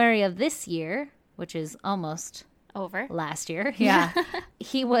January of this year, which is almost Over. last year, yeah,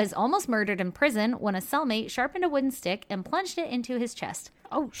 he was almost murdered in prison when a cellmate sharpened a wooden stick and plunged it into his chest.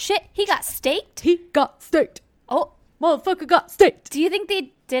 Oh, shit. He got staked? He got staked. Oh, Motherfucker got staked. Do you think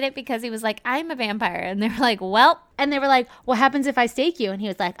they did it because he was like, I'm a vampire? And they were like, well. And they were like, what happens if I stake you? And he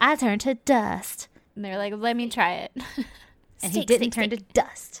was like, I turn to dust. And they were like, let me try it. And he didn't turn to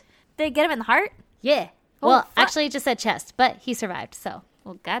dust. Did it get him in the heart? Yeah. Oh, well, fuck. actually, it just said chest, but he survived, so.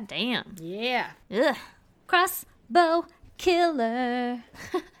 Well, goddamn. Yeah. Ugh. Crossbow killer.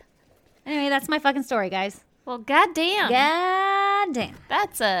 Anyway, that's my fucking story, guys. Well, goddamn. Goddamn.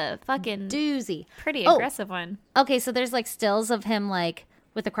 That's a fucking Doozy. pretty aggressive one. Okay, so there's like stills of him like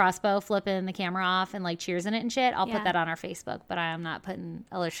with the crossbow flipping the camera off and like cheersing it and shit. I'll Yeah. put that on our Facebook, but I am not putting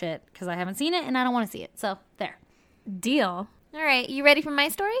other shit because I haven't seen it and I don't want to see it. So there. Deal. All right, you ready for my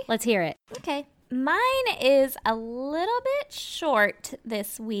story? Let's hear it. Okay. Mine is a little bit short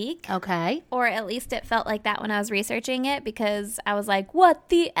this week. Okay. Or at least it felt like that when I was researching it because I was like, what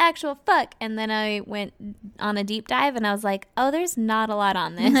the actual fuck? And then I went on a deep dive and I was like, oh, there's not a lot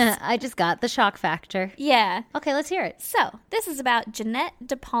on this. I just got the shock factor. Yeah. Okay, let's hear it. So this is about Jeanette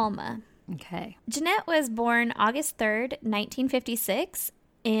De Palma. Okay. Jeanette was born August 3rd, 1956,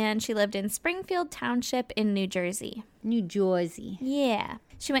 and she lived in Springfield Township in New Jersey. New Jersey. Yeah.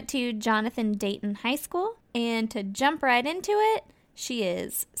 She went to Jonathan Dayton High School, and to jump right into it, she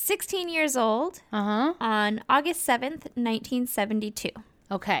is 16 years old on August 7th, 1972.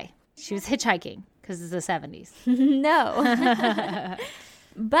 Okay. She was hitchhiking because it's the 70s. No.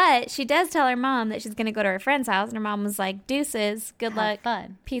 But she does tell her mom that she's going to go to her friend's house, and her mom was like, deuces, good luck,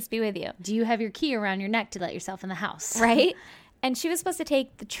 fun. peace be with you. Do you have your key around your neck to let yourself in the house? Right? And she was supposed to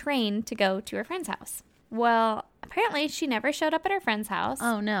take the train to go to her friend's house. Well, apparently she never showed up at her friend's house.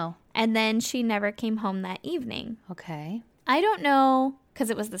 Oh, no. And then she never came home that evening. Okay. I don't know, because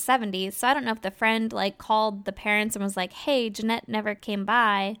it was the 70s, so I don't know if the friend like called the parents and was like, hey, Jeanette never came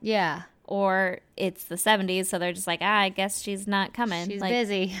by. Yeah. Or it's the 70s, so they're just like, I guess she's not coming. She's like,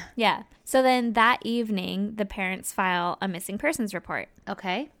 busy. Yeah. So then that evening, the parents file a missing persons report.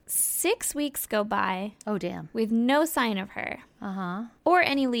 Okay. 6 weeks go by Oh, damn. with no sign of her Uh-huh. or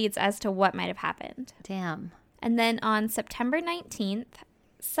any leads as to what might have happened. Damn. And then on September 19th,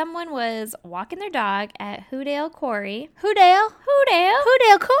 someone was walking their dog at Hoodale Quarry. Hoodale? Hoodale?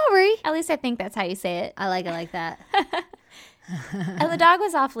 Hoodale Corey. At least I think that's how you say it. I like it like that. And the dog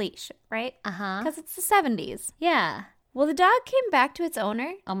was off leash, right? Uh-huh. Because it's the 70s. Yeah. Well, the dog came back to its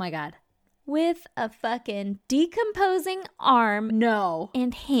owner Oh, my God. with a fucking decomposing arm No.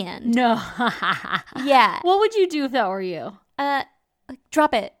 and hand. No. Yeah. What would you do if that were you? Like,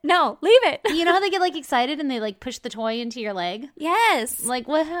 drop it. No, leave it. You know how they get like excited and they like push the toy into your leg? Yes. Like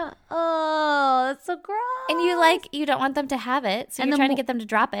what? Oh, that's so gross. And you don't want them to have it, so And you're the trying to mo- get them to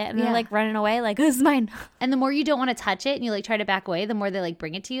drop it, and Yeah. they're like running away, like, this is mine. And the more you don't want to touch it and you like try to back away, the more they like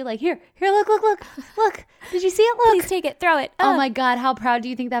bring it to you. Like here, look. Did you see it? Look. Please take it, throw it. Oh my God, how proud do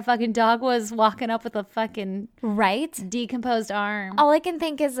you think that fucking dog was walking up with a fucking Right? decomposed arm? All I can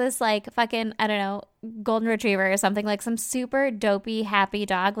think is this, like, fucking, I don't know, golden retriever or something, like some super dopey, happy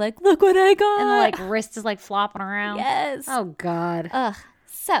dog, like, look what I got. And the like wrist is like flopping around. Yes. Oh God. Ugh.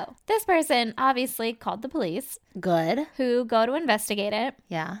 So, this person obviously called the police, Good. who go to investigate it.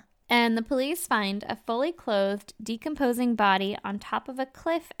 Yeah. And the police find a fully clothed, decomposing body on top of a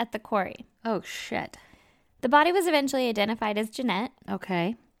cliff at the quarry. Oh shit. The body was eventually identified as Jeanette.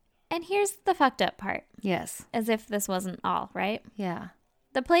 Okay. And here's the fucked up part, Yes. as if this wasn't all, right? Yeah.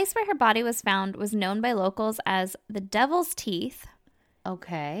 The place where her body was found was known by locals as the Devil's Teeth,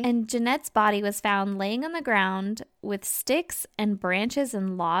 Okay. and Jeanette's body was found laying on the ground with sticks and branches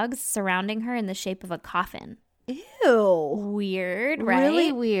and logs surrounding her in the shape of a coffin. Ew. Weird, right?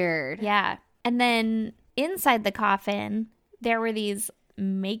 Really weird. Yeah. And then inside the coffin, there were these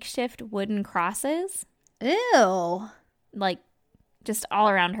makeshift wooden crosses, Ew. like just all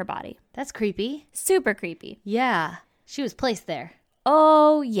around her body. That's creepy. Super creepy. Yeah. She was placed there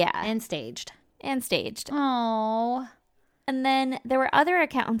Oh, yeah. and staged. And staged. Oh. And then there were other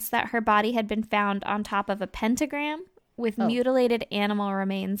accounts that her body had been found on top of a pentagram with mutilated animal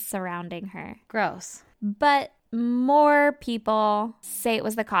remains surrounding her. Gross. But more people say it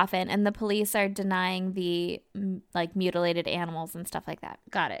was the coffin, and the police are denying the like mutilated animals and stuff like that.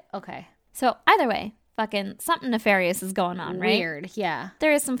 Got it. Okay. So either way, fucking something nefarious is going on, right? Weird. Yeah.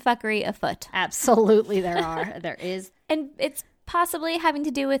 There is some fuckery afoot. Absolutely there are. There is. And it's possibly having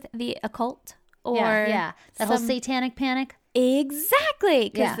to do with the occult or Yeah. That whole some- satanic panic. Exactly,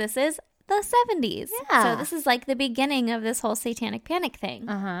 because Yeah. this is the 70s. Yeah. So this is like the beginning of this whole satanic panic thing.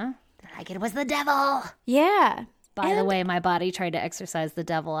 Uh-huh. Like it was the devil. Yeah. By the And- way, my body tried to exorcise the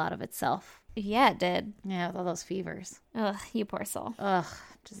devil out of itself. Yeah, it did. Yeah, with all those fevers. Ugh, you poor soul. Ugh.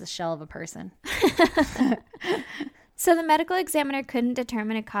 Just a shell of a person. So the medical examiner couldn't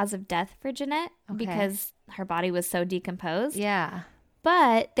determine a cause of death for Jeanette Okay. because her body was so decomposed. Yeah.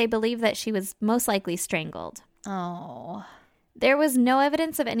 But they believe that she was most likely strangled. Oh. There was no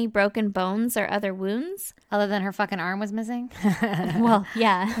evidence of any broken bones or other wounds. Other than her fucking arm was missing? Well,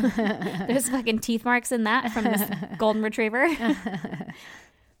 yeah. There's fucking teeth marks in that from this golden retriever.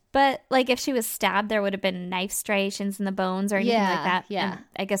 But, like, if she was stabbed, there would have been knife striations in the bones or anything like that. Yeah. And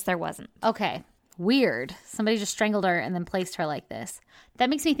I guess there wasn't. Okay. Weird. Somebody just strangled her and then placed her like this. That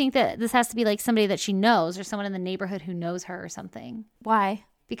makes me think that this has to be like somebody that she knows or someone in the neighborhood who knows her or something. Why?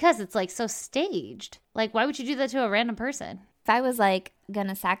 Because it's like so staged. Like, why would you do that to a random person? If I was, like,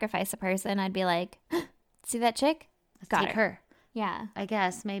 gonna sacrifice a person, I'd be like, see that chick? Let's take her. Yeah. I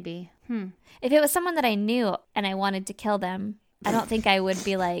guess, maybe. If it was someone that I knew and I wanted to kill them, I don't think I would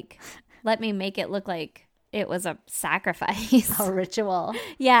be like, let me make it look like it was a sacrifice. A ritual.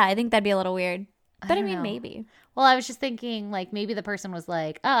 Yeah, I think that'd be a little weird. But I mean, know. maybe. Well, I was just thinking, like, maybe the person was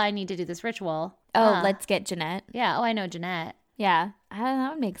like, oh, I need to do this ritual. Oh, let's get Jeanette. Yeah. Oh, I know Jeanette. Yeah, that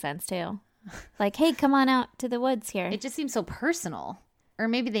would make sense too. Like, hey, come on out to the woods here. It just seems so personal. Or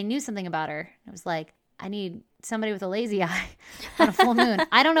maybe they knew something about her. It was like, I need somebody with a lazy eye on a full moon.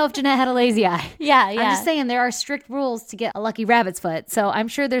 I don't know if Jeanette had a lazy eye. Yeah. I'm just saying there are strict rules to get a lucky rabbit's foot. So I'm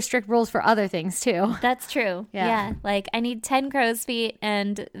sure there's strict rules for other things too. That's true. Yeah. Like, I need 10 crow's feet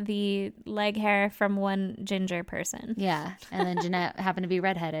and the leg hair from one ginger person. Yeah. And then Jeanette happened to be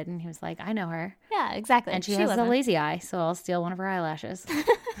redheaded and he was like, I know her. Yeah, exactly. And she has a lazy eye, so I'll steal one of her eyelashes.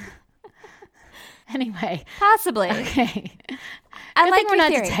 Anyway. Possibly. Okay. I Good like thing we're your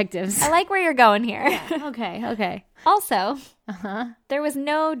not theory. detectives. I like where you're going here. Okay. Also, there was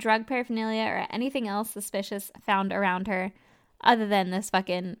no drug paraphernalia or anything else suspicious found around her other than this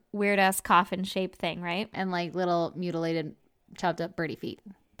fucking weird-ass coffin-shaped thing, right? And like little mutilated, chopped up birdie feet.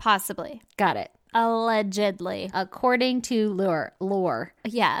 Possibly. Got it. Allegedly. According to lore.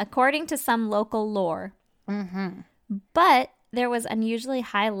 Yeah, according to some local lore. Mm-hmm. But there was unusually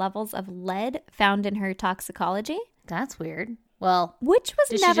high levels of lead found in her toxicology. That's weird. Well, which was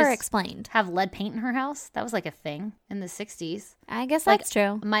did she never just explained. Have lead paint in her house? That was like a thing in the 60s. I guess Like, that's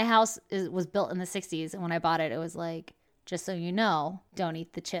true. My house was built in the 60s, and when I bought it, it was like, just so you know, don't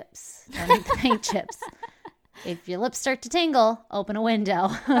eat the chips. Don't eat the paint chips. If your lips start to tingle, open a window.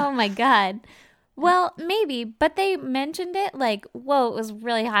 Oh my God. Well, maybe, but they mentioned it like, whoa, it was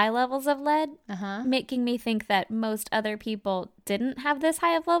really high levels of lead, making me think that most other people didn't have this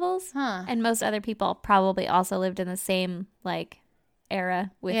high of levels. And most other people probably also lived in the same, like,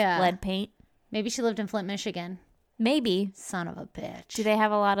 era with lead paint. Maybe she lived in Flint, Michigan. Maybe. Son of a bitch. Do they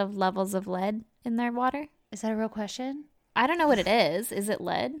have a lot of levels of lead in their water? Is that a real question? I don't know what it is. Is it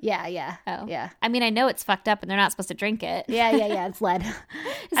lead? Yeah. Oh. Yeah. I mean, I know it's fucked up and they're not supposed to drink it. Yeah. It's lead. Is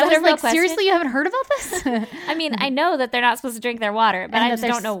I that was a real like, question? seriously, you haven't heard about this? I mean, I know that they're not supposed to drink their water, but And I that just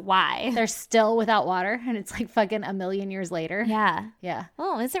they're don't know why. They're still without water, and it's like fucking a million years later. Yeah. Yeah.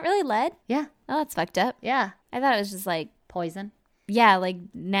 Oh, is it really lead? Yeah. Oh, that's fucked up. Yeah. I thought it was just like, Poison. yeah, like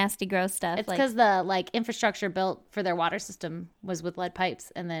nasty, gross stuff. It's like, because the like infrastructure built for their water system was with lead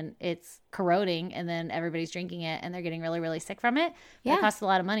pipes, and then it's corroding, and then everybody's drinking it, and they're getting really, really sick from it. Yeah. It costs a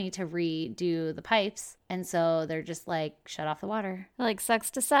lot of money to redo the pipes, and so they're just like, shut off the water. like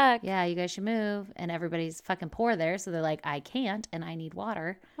sucks to suck. Yeah, you guys should move. And everybody's fucking poor there, so they're like, I can't, and I need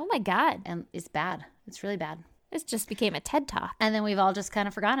water, Oh my God. and it's bad. It's really bad. This just became a TED Talk. And then we've all just kind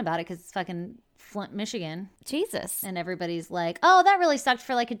of forgotten about it because it's fucking Flint, Michigan. Jesus. And everybody's like, oh, that really sucked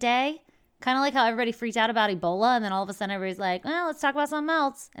for like a day. Kind of like how everybody freaked out about Ebola. And then all of a sudden everybody's like, well, let's talk about something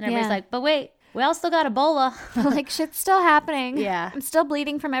else. And everybody's Yeah. like, but wait, we all still got Ebola. Like, shit's still happening. Yeah. I'm still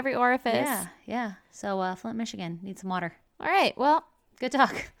bleeding from every orifice. Yeah. So Flint, Michigan needs some water. All right. Well, Good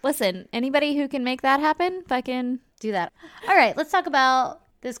talk. listen, anybody who can make that happen, fucking. Do that. All right, let's talk about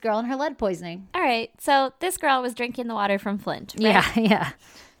this girl and her lead poisoning. All right. So this girl was drinking the water from Flint. Right? Yeah.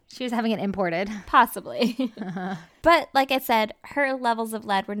 She was having it imported. Possibly. But like I said, her levels of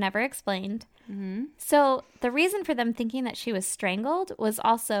lead were never explained. Mm-hmm. So the reason for them thinking that she was strangled was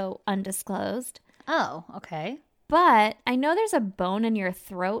also undisclosed. Oh, okay. But I know there's a bone in your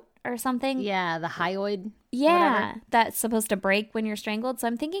throat or something. Yeah, the hyoid. Yeah, whatever. that's supposed to break when you're strangled. So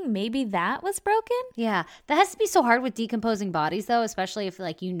I'm thinking maybe that was broken. Yeah, that has to be so hard with decomposing bodies, though, especially if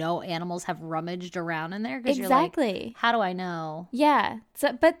like animals have rummaged around in there. 'Cause you're like, Exactly. how do I know? Yeah.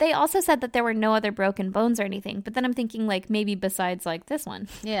 So, but they also said that there were no other broken bones or anything. But then I'm thinking like maybe besides like this one,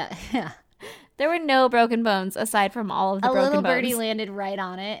 Yeah. there were no broken bones aside from all of the A broken little bones. birdie landed right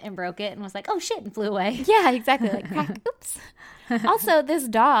on it and broke it and was like, oh shit, and flew away. Yeah, exactly. Like crack. Oops. Also, this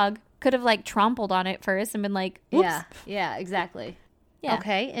dog could have like trampled on it first and been like, oops. Yeah, exactly. Yeah.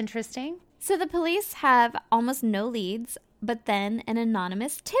 Okay, interesting. So the police have almost no leads But then an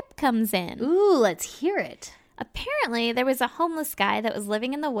anonymous tip comes in. Ooh, let's hear it. Apparently, there was a homeless guy that was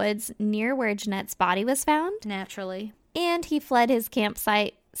living in the woods near where Jeanette's body was found. Naturally. And he fled his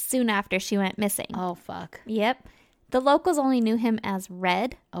campsite soon after she went missing. Oh, fuck. Yep. The locals only knew him as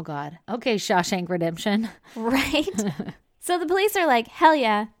Red. Oh, God. Okay, Shawshank Redemption. Right? So the police are like, hell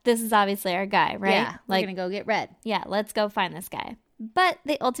yeah, this is obviously our guy, right? Yeah, we're like, going to go get Red. Yeah, let's go find this guy. But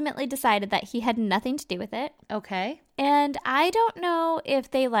they ultimately decided that he had nothing to do with it. Okay. And I don't know if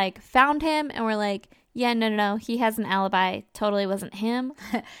they like found him and were like, yeah, no, he has an alibi. Totally wasn't him.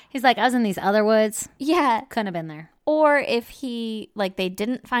 He's like, I was in these other woods. Yeah. Couldn't have been there. Or if they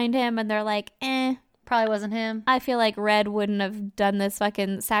didn't find him and they're like, probably wasn't him. I feel like Red wouldn't have done this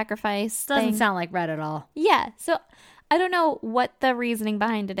fucking sacrifice Doesn't thing. sound like Red at all. Yeah. So I don't know what the reasoning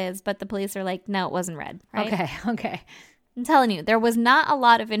behind it is, but the police are like, no, it wasn't Red. Right? Okay. I'm telling you, there was not a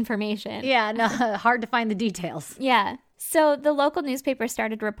lot of information. Yeah, no, hard to find the details. Yeah. So the local newspaper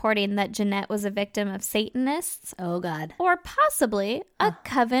started reporting that Jeanette was a victim of Satanists. Oh, God. Or possibly a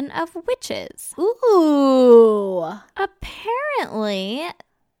coven of witches. Ooh. Apparently,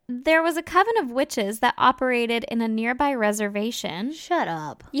 there was a coven of witches that operated in a nearby reservation. Shut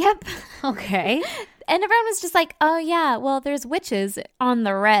up. Yep. Okay. And everyone was just like, oh, yeah, well, there's witches on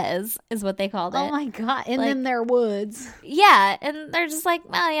the res, is what they called it. Oh, my God. And then their woods. Yeah. And they're just like,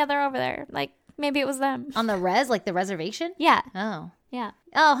 well, yeah, they're over there. Like, maybe it was them. On the res, like the reservation? Yeah. Oh. Yeah.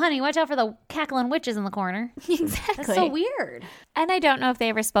 Oh, honey, watch out for the cackling witches in the corner. Exactly. That's so weird. And I don't know if they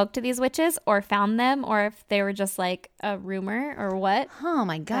ever spoke to these witches or found them or if they were just like a rumor or what. Oh,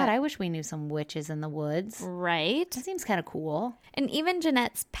 my God. I wish we knew some witches in the woods. Right. That seems kind of cool. And even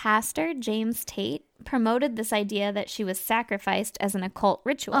Jeanette's pastor, James Tate, promoted this idea that she was sacrificed as an occult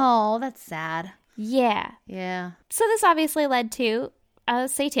ritual. Oh, that's sad. Yeah. Yeah. So this obviously led to a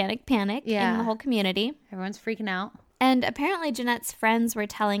satanic panic in the whole community. Everyone's freaking out. And apparently Jeanette's friends were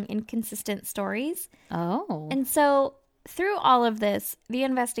telling inconsistent stories. Oh. And so through all of this, the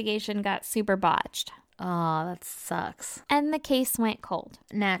investigation got super botched. Oh, that sucks. And the case went cold.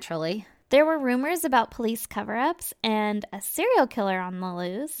 Naturally. There were rumors about police cover-ups and a serial killer on the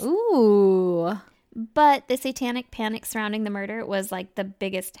loose. Ooh. But the satanic panic surrounding the murder was like the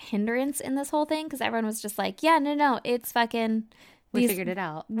biggest hindrance in this whole thing because everyone was just like, yeah, no, it's fucking We figured it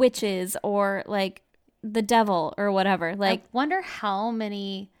out. Witches or like the devil or whatever. Like, I wonder how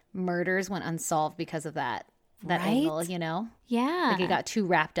many murders went unsolved because of that Right? angle, you know? yeah. Like it got too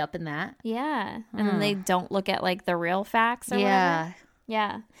wrapped up in that. Yeah. And then they don't look at like the real facts or whatever. Yeah.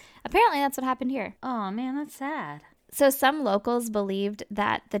 Yeah. Apparently that's what happened here. Oh, man, that's sad. So some locals believed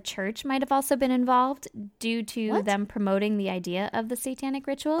that the church might have also been involved due to them promoting the idea of the satanic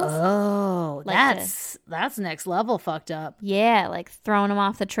rituals. Oh, Like that's next level fucked up. Yeah, like throwing them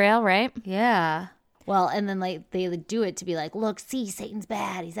off the trail, right? Yeah. Well, and then like they do it to be like, look, see, Satan's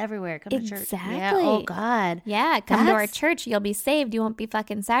bad. He's everywhere. Come to church. Yeah. Exactly. Oh, God. Yeah, come to our That's- church. You'll be saved. You won't be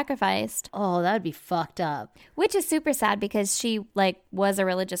fucking sacrificed. Oh, that would be fucked up. Which is super sad because she like was a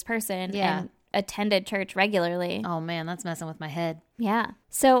religious person and attended church regularly. Oh, man, that's messing with my head. Yeah.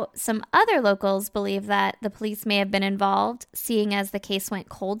 So some other locals believe that the police may have been involved, seeing as the case went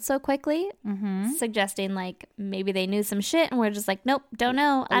cold so quickly, suggesting like maybe they knew some shit and we're just like, nope, don't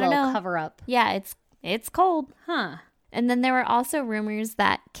know. I don't know. Cover up. Yeah, it's cold. Huh. And then there were also rumors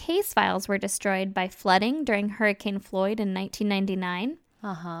that case files were destroyed by flooding during Hurricane Floyd in 1999.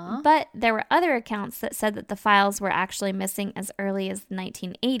 Uh-huh. But there were other accounts that said that the files were actually missing as early as the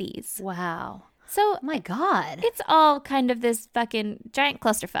 1980s. Wow. So Oh, my God. it's all kind of this fucking giant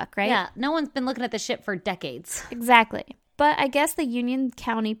clusterfuck, right? Yeah. No one's been looking at this shit for decades. Exactly. But I guess the Union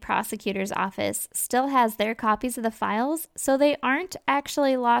County Prosecutor's Office still has their copies of the files, so they aren't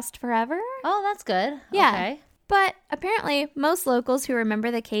actually lost forever. Oh, that's good. Yeah. Okay. But apparently, most locals who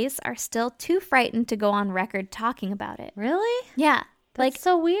remember the case are still too frightened to go on record talking about it. Really? Yeah. Like,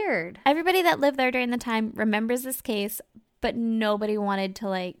 so weird. Everybody that lived there during the time remembers this case, but nobody wanted to,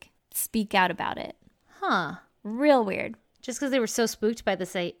 like, speak out about it. Huh. Real weird. Just because they were so spooked by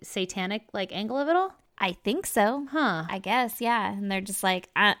the satanic, like, angle of it all? I think so. Huh. I guess, yeah. And they're just like,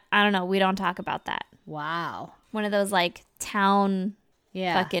 I don't know. We don't talk about that. Wow. One of those, like, town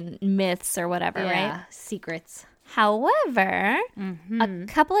Yeah. fucking myths or whatever, Yeah. right? Secrets. However, a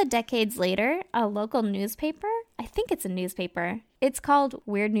couple of decades later, a local newspaper, I think it's a newspaper, it's called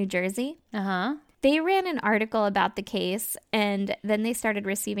Weird New Jersey. Uh-huh. They ran an article about the case, and then they started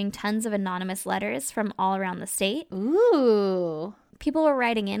receiving tons of anonymous letters from all around the state. Ooh. People were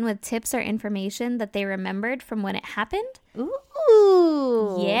writing in with tips or information that they remembered from when it happened.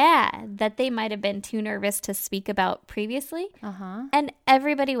 Ooh. Yeah, that they might have been too nervous to speak about previously. Uh-huh. And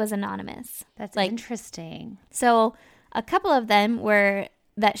everybody was anonymous. That's Like, interesting. So A couple of them were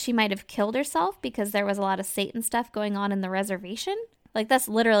that she might have killed herself because there was a lot of Satan stuff going on in the reservation. Like, that's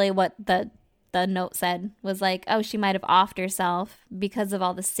literally what the note said, was like, oh, she might have offed herself because of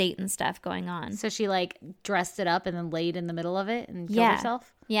all the Satan stuff going on. So she, like, dressed it up and then laid in the middle of it and killed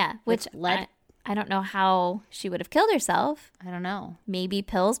herself? Yeah, which lead? I don't know how she would have killed herself. I don't know. Maybe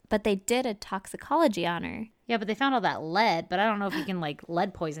pills, but they did a toxicology on her. Yeah, but they found all that lead, but I don't know if you can, like,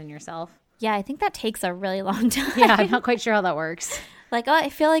 lead poison yourself. Yeah, I think that takes a really long time. Yeah, I'm not quite sure how that works. Like, oh, I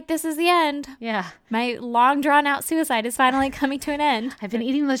feel like this is the end. Yeah. My long drawn out suicide is finally coming to an end. I've been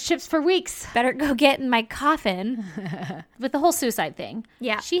eating those chips for weeks. Better go get in my coffin. With the whole suicide thing.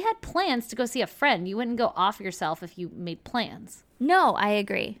 Yeah. She had plans to go see a friend. You wouldn't go off yourself if you made plans. No, I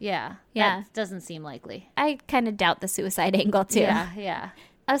agree. Yeah. Yeah. That doesn't seem likely. I kind of doubt the suicide angle, too. Yeah.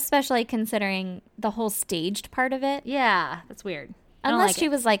 Especially considering the whole staged part of it. Yeah. That's weird. Unless she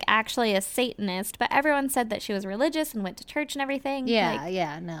was, like, actually a Satanist, but everyone said that she was religious and went to church and everything. Yeah,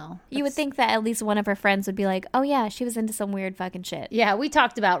 like, no. You would think that at least one of her friends would be like, oh, yeah, she was into some weird fucking shit. Yeah, we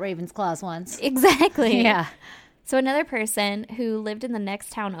talked about Raven's Claws once. Exactly. Yeah. So another person who lived in the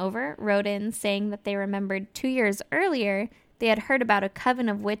next town over wrote in saying that they remembered 2 years earlier they had heard about a coven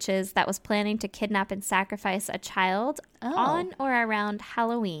of witches that was planning to kidnap and sacrifice a child on or around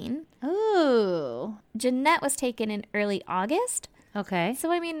Halloween. Ooh. Jeanette was taken in early August. Okay.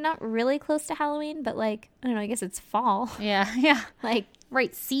 So, I mean, not really close to Halloween, but, like, I don't know, I guess it's fall. Yeah. Like,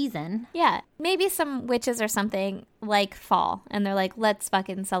 right season. yeah. Maybe some witches or something like fall. And they're like, let's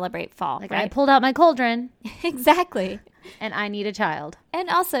fucking celebrate fall. Like, right? I pulled out my cauldron. Exactly. And I need a child. And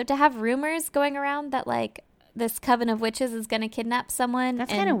also to have rumors going around that, like, this coven of witches is going to kidnap someone.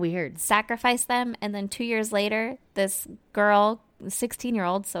 That's kind of weird. Sacrifice them. And then 2 years later, this girl,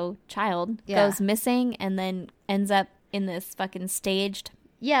 16-year-old, so child, goes missing and then ends up in this fucking staged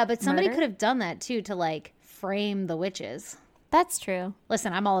Yeah, but somebody murder? could have done that too to like frame the witches. That's true.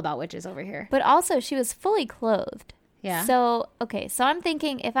 Listen, I'm all about witches over here. But also she was fully clothed. Yeah. So, okay, so I'm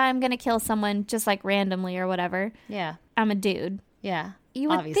thinking if I'm going to kill someone just like randomly or whatever, Yeah. I'm a dude. Yeah. You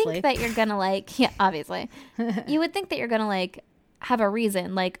would obviously. think that you're going to like, yeah, obviously. You would think that you're going to like have a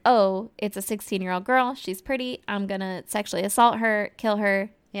reason. Like, oh, it's a 16-year-old girl. She's pretty. I'm going to sexually assault her, kill her.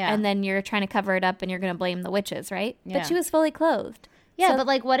 Yeah. And then you're trying to cover it up and you're going to blame the witches, right? Yeah. But she was fully clothed. Yeah, So- but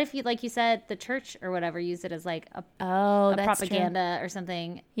like what if you like you said the church or whatever used it as like a that's propaganda or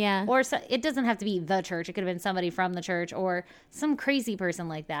something. True. Yeah. Or so, it doesn't have to be the church. It could have been somebody from the church or some crazy person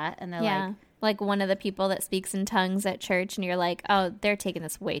like that and they're Yeah. Like one of the people that speaks in tongues at church and you're like, oh, they're taking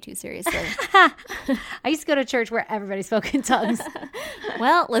this way too seriously. I used to go to church where everybody spoke in tongues.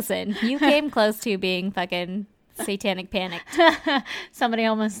 Well, listen, you came close to being fucking satanic panicked. Somebody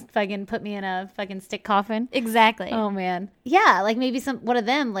almost fucking put me in a fucking stick coffin. Exactly. Oh man. Yeah, like maybe one of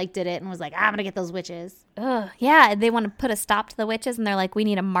them like did it and was like, I'm gonna get those witches. Ugh. Yeah, they want to put a stop to the witches and they're like, we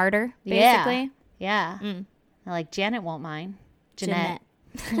need a martyr, basically. Yeah. They're like Janet won't mind. Jeanette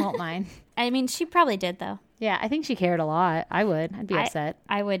won't mind. I mean, she probably did though. Yeah, I think she cared a lot. I would. I'd be upset.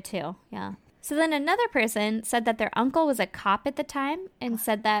 I would too. Yeah. So then another person said that their uncle was a cop at the time and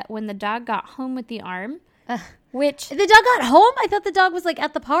said that when the dog got home with the arm, which The dog got home? I thought the dog was like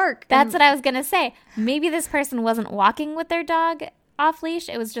at the park. that's what I was going to say. Maybe this person wasn't walking with their dog off leash.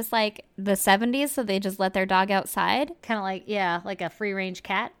 It was just like the 70s, so they just let their dog outside. Kind of like, yeah, like a free range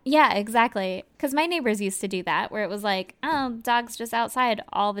cat. Yeah, exactly. Because my neighbors used to do that, where it was like, oh, dog's just outside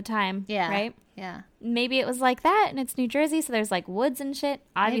all the time. Yeah. Right? Yeah. Maybe it was like that, and it's New Jersey, so there's like woods and shit.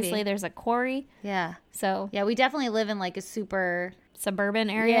 Obviously, Maybe. there's a quarry, Yeah. so Yeah, we definitely live in like a super suburban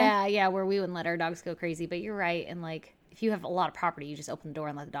area. Yeah, where we wouldn't let our dogs go crazy. But you're right. And like, if you have a lot of property, you just open the door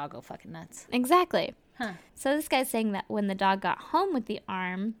and let the dog go fucking nuts. Exactly. Huh. So this guy's saying that when the dog got home with the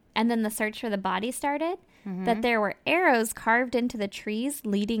arm, and then the search for the body started, that there were arrows carved into the trees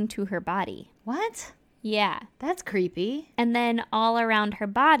leading to her body. What? Yeah. That's creepy. And then all around her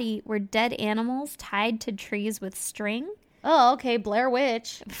body were dead animals tied to trees with string. Oh, okay. Blair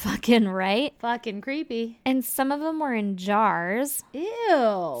Witch. Fucking right. Fucking creepy. And some of them were in jars. Ew.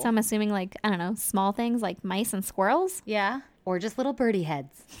 So I'm assuming like, I don't know, small things like mice and squirrels. Yeah. Or just little birdie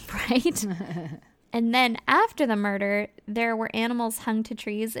heads. Right? And then after the murder, there were animals hung to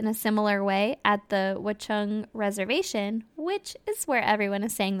trees in a similar way at the Watchung Reservation, which is where everyone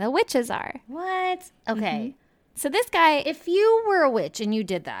is saying the witches are. What? Okay. So this guy, If you were a witch and you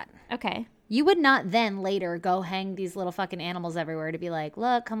did that, okay, you would not then later go hang these little fucking animals everywhere to be like,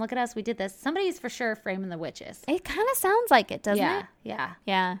 look, come look at us. We did this. Somebody's for sure framing the witches. it kind of sounds like it, doesn't it? Yeah.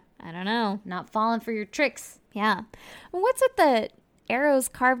 Yeah, I don't know. Not falling for your tricks. Yeah. What's with the arrows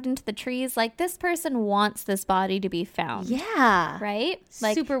carved into the trees. Like, this person wants this body to be found. Yeah. Right?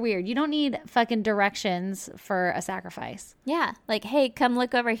 Like, Super weird. You don't need fucking directions for a sacrifice. yeah. Like, hey, come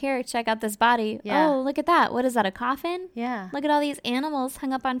look over here. Check out this body. Yeah. Oh, look at that. What is that, a coffin? Yeah. Look at all these animals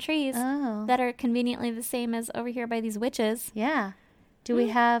hung up on trees Oh. that are conveniently the same as over here by these witches. Yeah. Do we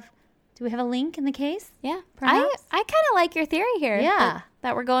have a link in the case? Yeah. Perhaps? I kind of like your theory here. Yeah.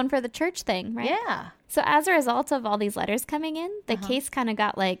 That we're going for the church thing, right? Yeah. So as a result of all these letters coming in, the case kind of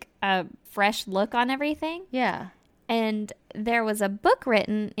got like a fresh look on everything. Yeah. And there was a book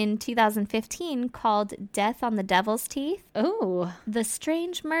written in 2015 called Death on the Devil's Teeth, Oh, The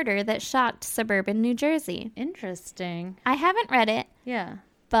Strange Murder That Shocked Suburban New Jersey. interesting. I haven't read it, Yeah.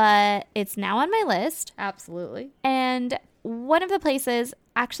 but it's now on my list. Absolutely. And one of the places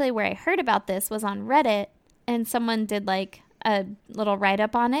actually where I heard about this was on Reddit, and someone did like a little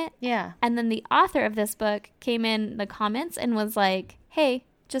write-up on it. Yeah. And then the author of this book came in the comments and was like, hey,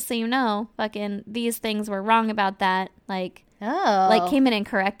 just so you know, fucking these things were wrong about that. Like came in and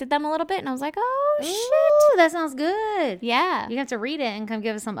corrected them a little bit. And I was like, oh, shit. Ooh, that sounds good. Yeah. You have to read it and come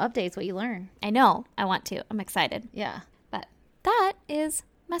give us some updates what you learn. I know. I want to. I'm excited. Yeah. But that is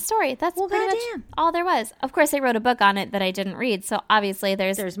my story. That's Well, pretty goddamn. much all there was. Of course, they wrote a book on it that I didn't read. So obviously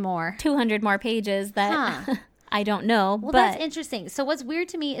There's more. 200 more pages that Huh. I don't know. Well, but that's interesting. So what's weird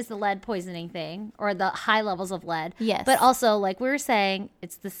to me is the lead poisoning thing or the high levels of lead. Yes. But also, like we were saying,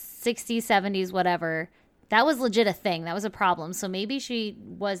 it's the 60s, 70s, whatever. That was legit a thing. That was a problem. So maybe she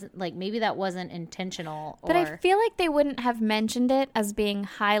wasn't, like, maybe that wasn't intentional. But I feel like they wouldn't have mentioned it as being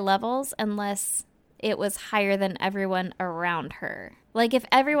high levels unless it was higher than everyone around her. Like, if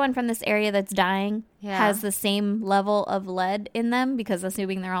everyone from this area that's dying Yeah. has the same level of lead in them, because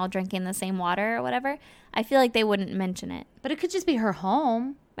assuming they're all drinking the same water or whatever, I feel like they wouldn't mention it. But it could just be her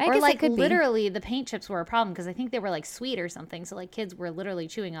home. I or guess it like could be. literally the paint chips were a problem because I think they were like sweet or something. So like kids were literally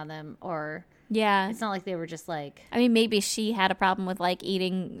chewing on them or Yeah. it's not like they were just like, I mean, maybe she had a problem with, like,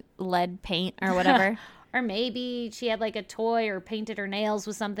 eating lead paint or whatever. or maybe she had like a toy or painted her nails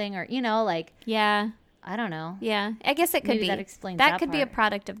with something or, you know, like, Yeah. I don't know. Yeah. I guess it could Maybe be. that explains that that could be a part.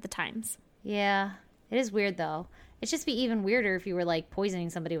 product of the times. Yeah. It is weird though. It'd just be even weirder if you were like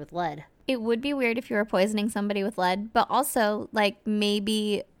poisoning somebody with lead. It would be weird if you were poisoning somebody with lead, but also, like,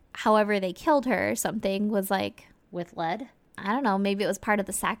 maybe however they killed her or something was like, With lead? I don't know, maybe it was part of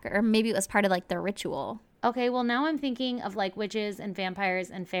the or maybe it was part of, like, the ritual. Okay, well now I'm thinking of like witches and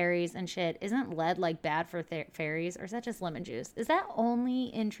vampires and fairies and shit. Isn't lead like bad for fairies or is that just lemon juice? Is that only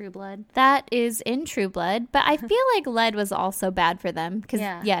in True Blood? That is in True Blood, but I feel like lead was also bad for them because,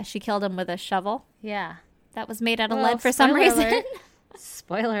 Yeah. she killed him with a shovel Yeah. that was made out of Well, lead for some spoiler reason. alert.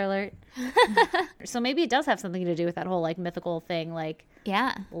 Spoiler alert. So maybe it does have something to do with that whole like mythical thing, like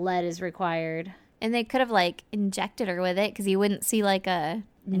Yeah. lead is required. And they could have, like, injected her with it because you wouldn't see, like, a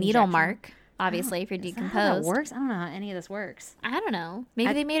needle Injection? mark, obviously, if you're Is that how that decomposed. works? I don't know how any of this works. I don't know.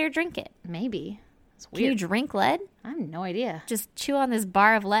 Maybe they made her drink it. Maybe. It's Can you weird. drink lead? I have no idea. Just chew on this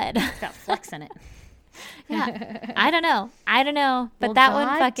bar of lead. It's got flex in it. Yeah. I don't know. But Well, that one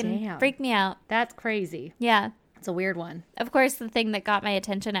God fucking damn. freaked me out. That's crazy. Yeah. It's a weird one. Of course, the thing that got my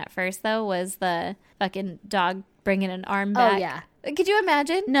attention at first, though, was the fucking dog bringing an arm back. Oh, yeah. Could you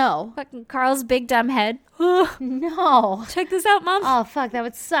imagine? No. Fucking Carl's big dumb head. No. Check this out, Mom. Oh, fuck. That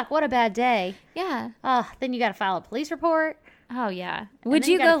would suck. What a bad day. Yeah. Then you got to file a police report. Oh, yeah. Would then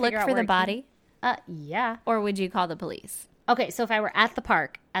you you gotta go look figure out for where the it body? Yeah. Or would you call the police? Okay, so if I were at the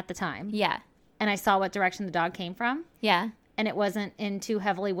park at the time Yeah. and I saw what direction the dog came from Yeah. and it wasn't in too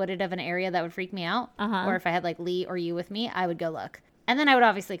heavily wooded of an area that would freak me out, or if I had like Lee or you with me, I would go look. And then I would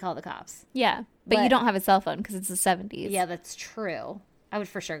obviously call the cops. Yeah. But you But- don't have a cell phone because it's the 70s. Yeah, that's true. I would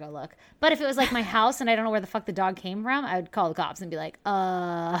for sure go look. But if it was like my house and I don't know where the fuck the dog came from, I would call the cops and be like,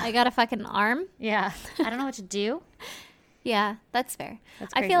 I got a fucking arm. yeah, I don't know what to do. Yeah, that's fair.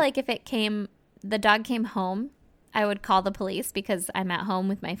 That's I crazy. feel like if the dog came home, I would call the police because I'm at home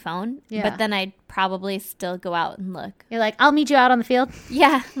with my phone. Yeah. But then I'd probably still go out and look. You're like, I'll meet you out on the field.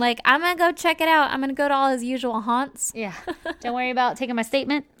 Yeah, like, I'm going to go check it out. I'm going to go to all his usual haunts. Yeah. Don't worry about taking my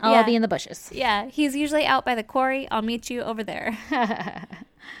statement. I'll Yeah. be in the bushes. Yeah, he's usually out by the quarry. I'll meet you over there.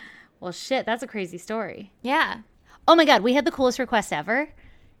 Well, shit, that's a crazy story. Yeah, Oh my God, we had the coolest request ever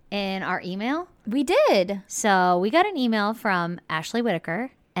in our email. we did. So we got an email from Ashley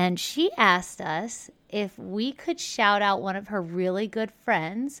Whitaker, and she asked us if we could shout out one of her really good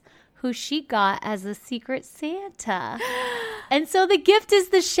friends who she got as a secret Santa. And so the gift is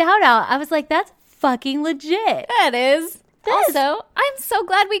the shout out. I was like, that's fucking legit. That is. Also, I'm so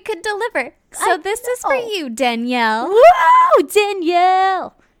glad we could deliver. So this is for know. you, Danielle. Whoa,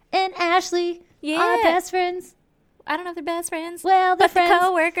 Danielle and Ashley, Yeah. our best friends. I don't know if they're best friends. Well, they're but friends. the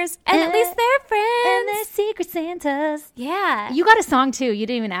co-workers. And at least they're friends. And they're Secret Santas. Yeah. You got a song, too. You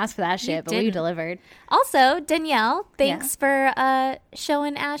didn't even ask for that shit, but we didn't. delivered. Also, Danielle, thanks for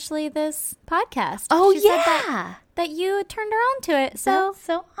showing Ashley this podcast. Oh, She said yeah. that you turned her on to it. So That's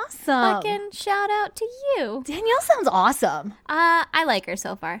so awesome. fucking shout out to you. Danielle sounds awesome. I like her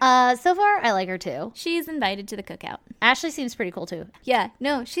so far. So far, I like her, too. She's invited to the cookout. Ashley seems pretty cool, too. Yeah,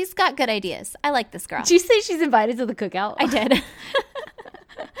 no, she's got good ideas. I like this girl. Did you say she's invited to the cookout? I did.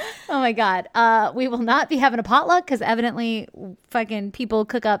 Oh my God. We will not be having a potluck because evidently fucking people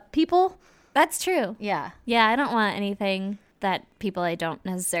cook up people. That's true. Yeah. Yeah, I don't want anything that people I don't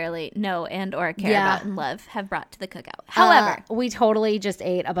necessarily know and or care Yeah. about and love have brought to the cookout. However, We totally just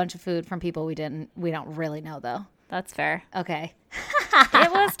ate a bunch of food from people we don't really know though. that's fair. Okay.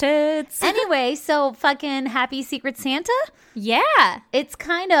 It was tits. Anyway, so fucking happy Secret Santa. Yeah, It's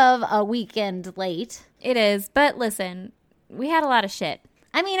kind of a weekend late. it is. But listen, we had a lot of shit.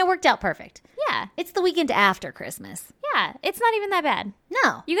 I mean, it worked out perfect. Yeah, It's the weekend after Christmas. yeah. It's not even that bad.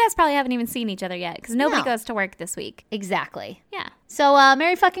 No. You guys probably haven't even seen each other yet because nobody No. goes to work this week. Exactly. Yeah. So,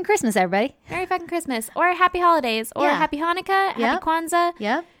 Merry fucking Christmas, everybody. Merry fucking Christmas or Happy Holidays or Yeah. Happy Hanukkah, Yep. Happy Kwanzaa,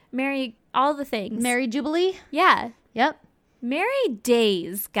 Yep. Merry all the things. Merry Jubilee. Yeah. Yep. Merry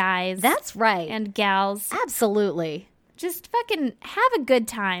days, guys. That's right. and gals. Absolutely. Just fucking have a good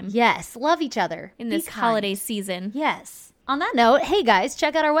time Yes. Love each other. in Be this kind. holiday season. Yes. On that note, hey guys,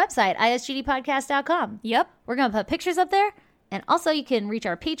 check out our website, isgdpodcast.com. Yep. We're going to put pictures up there. And also, you can reach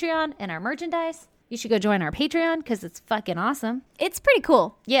our Patreon and our merchandise. You should go join our Patreon because it's fucking awesome. It's pretty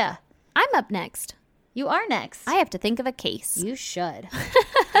cool. Yeah. I'm up next. You are next. I have to think of a case. You should.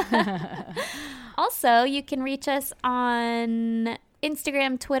 Also, you can reach us on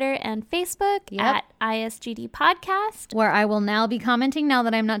Instagram, Twitter, and Facebook Yep. at ISGD Podcast. Where I will now be commenting now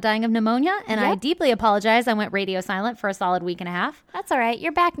that I'm not dying of pneumonia. And I Yep. deeply apologize. I went radio silent for a solid week and a half. That's all right.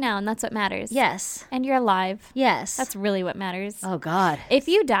 You're back now, and that's what matters. Yes. And you're alive. Yes. That's really what matters. Oh, God. If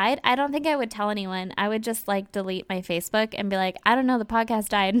you died, I don't think I would tell anyone. I would just like delete my Facebook and be like, I don't know, the podcast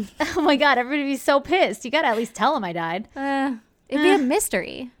died. Oh, my God. Everybody would be so pissed. You got to at least tell them I died. It'd be a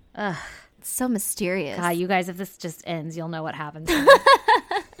mystery. Ugh. It's so mysterious. God, you guys, if this just ends, you'll know what happens.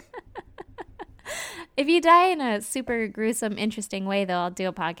 If you die in a super gruesome, interesting way, though, I'll do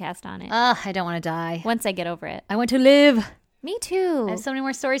a podcast on it I don't want to die. once I get over it. I want to live. Me too. I have so many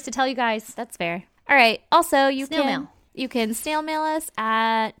more stories to tell you guys. That's fair. All right. Also, you Snail can mail. you can snail mail us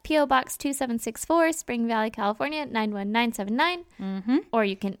at P.O. Box 2764, Spring Valley, California 91979. Mm-hmm. Or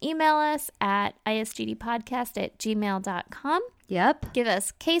you can email us at isgdpodcast@gmail.com. Yep. Give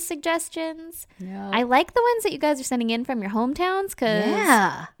us case suggestions. No. I like the ones that you guys are sending in from your hometowns because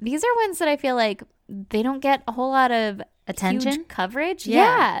Yeah. these are ones that I feel like they don't get a whole lot of Attention? huge coverage. Yeah.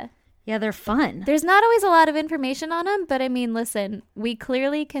 Yeah. Yeah, they're fun. There's not always a lot of information on them, but I mean, listen, we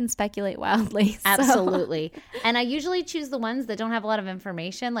clearly can speculate wildly. so- Absolutely. And I usually choose the ones that don't have a lot of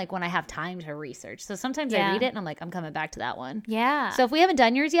information, like when I have time to research. So sometimes I Yeah. read it and I'm like, I'm coming back to that one. Yeah. So if we haven't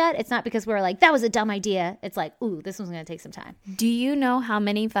done yours yet, it's not because we're like, that was a dumb idea. It's like, ooh, this one's going to take some time. Do you know how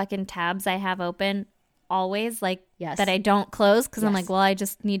many fucking tabs I have open always? Like, Yes. that I don't close because I'm Yes. like, well, I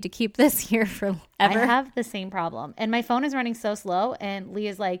just need to keep this here forever. I have the same problem. And my phone is running so slow. And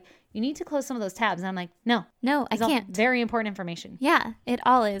Leah's like, you need to close some of those tabs. And I'm like, no. No, I It's all can't. very important information. Yeah, it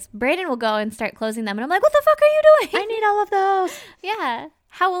all is. Brayden will go and start closing them. And I'm like, what the fuck are you doing? I need all of those. Yeah.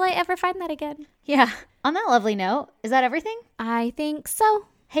 How will I ever find that again? Yeah. On that lovely note, is that everything? I think so.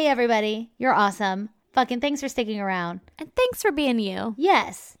 Hey, everybody. You're awesome. Fucking thanks for sticking around. And thanks for being you.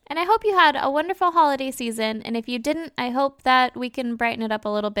 Yes. And I hope you had a wonderful holiday season. And if you didn't, I hope that we can brighten it up a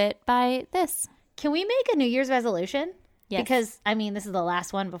little bit by this. Can we make a New Year's resolution? Yes. Because, I mean, this is the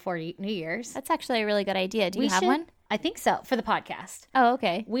last one before New Year's. That's actually a really good idea. Do you We have should- one? I think so, for the podcast. Oh,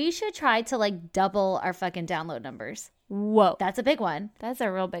 okay. We should try to, like, double our fucking download numbers. Whoa. That's a big one. That's a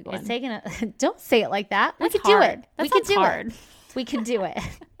real big one. It's taking a... Don't say it like that. That's we could hard. do it. That we could sounds do hard. it. We could do it.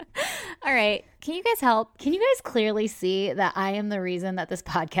 All right. Can you guys help? Can you guys clearly see that I am the reason that this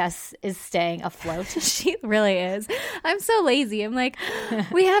podcast is staying afloat? She really is. I'm so lazy. I'm like,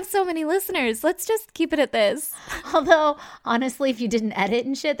 we have so many listeners. Let's just keep it at this. Although, honestly, if you didn't edit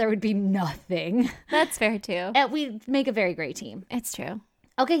and shit, there would be nothing. That's fair too. We'd make a very great team. It's true.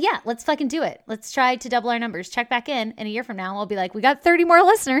 Okay, yeah, let's fucking do it. Let's try to double our numbers. Check back in a year from now. We'll be like, we got 30 more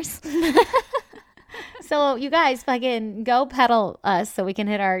listeners. So you guys fucking go pedal us so we can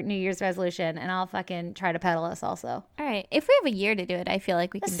hit our New Year's resolution, and I'll fucking try to pedal us also. All right. If we have a year to do it, I feel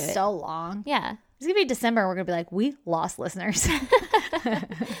like we can do That's it. so long. Yeah. It's going to be December. We're going to be like, we lost listeners.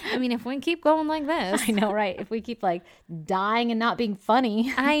 I mean, if we keep going like this. I know, right? If we keep like dying and not being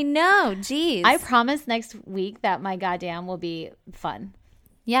funny. I know. Jeez. I promise next week that my goddamn will be fun.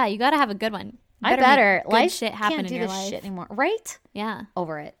 Yeah, you got to have a good one. I better. Good Life shit happen can't in do your this life. shit anymore. Right? Yeah.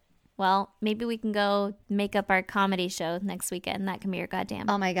 Over it. Well, maybe we can go make up our comedy show next weekend. That can be your goddamn.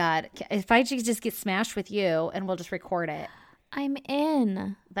 Oh my God. If I could just get smashed with you and we'll just record it. I'm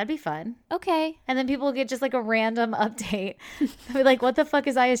in. That'd be fun. Okay. And then people get just like a random update. They'll be like, what the fuck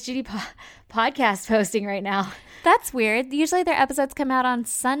is ISGD podcast posting right now? That's weird. Usually their episodes come out on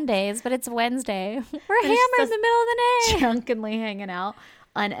Sundays, but it's Wednesday. We're hammered in the middle of the day. Drunkenly hanging out,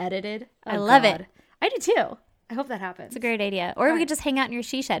 unedited. I love it. I do too. I hope that happens. It's a great idea. Or we could just hang out in your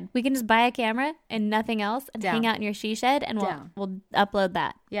she shed. We can just buy a camera and nothing else and hang out in your she shed and we'll upload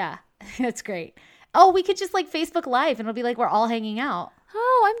that. Yeah, that's great. Oh, we could just like Facebook Live and it'll be like we're all hanging out.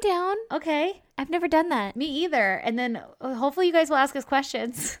 Oh, I'm down. Okay. I've never done that. Me either. And then hopefully you guys will ask us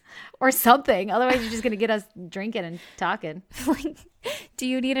questions or something. Otherwise, you're just going to get us drinking and talking. Like, do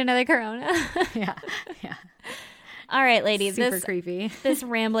you need another Corona? Yeah. All right, ladies. Super creepy. This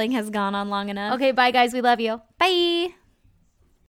rambling has gone on long enough. Okay, bye, guys. We love you. Bye.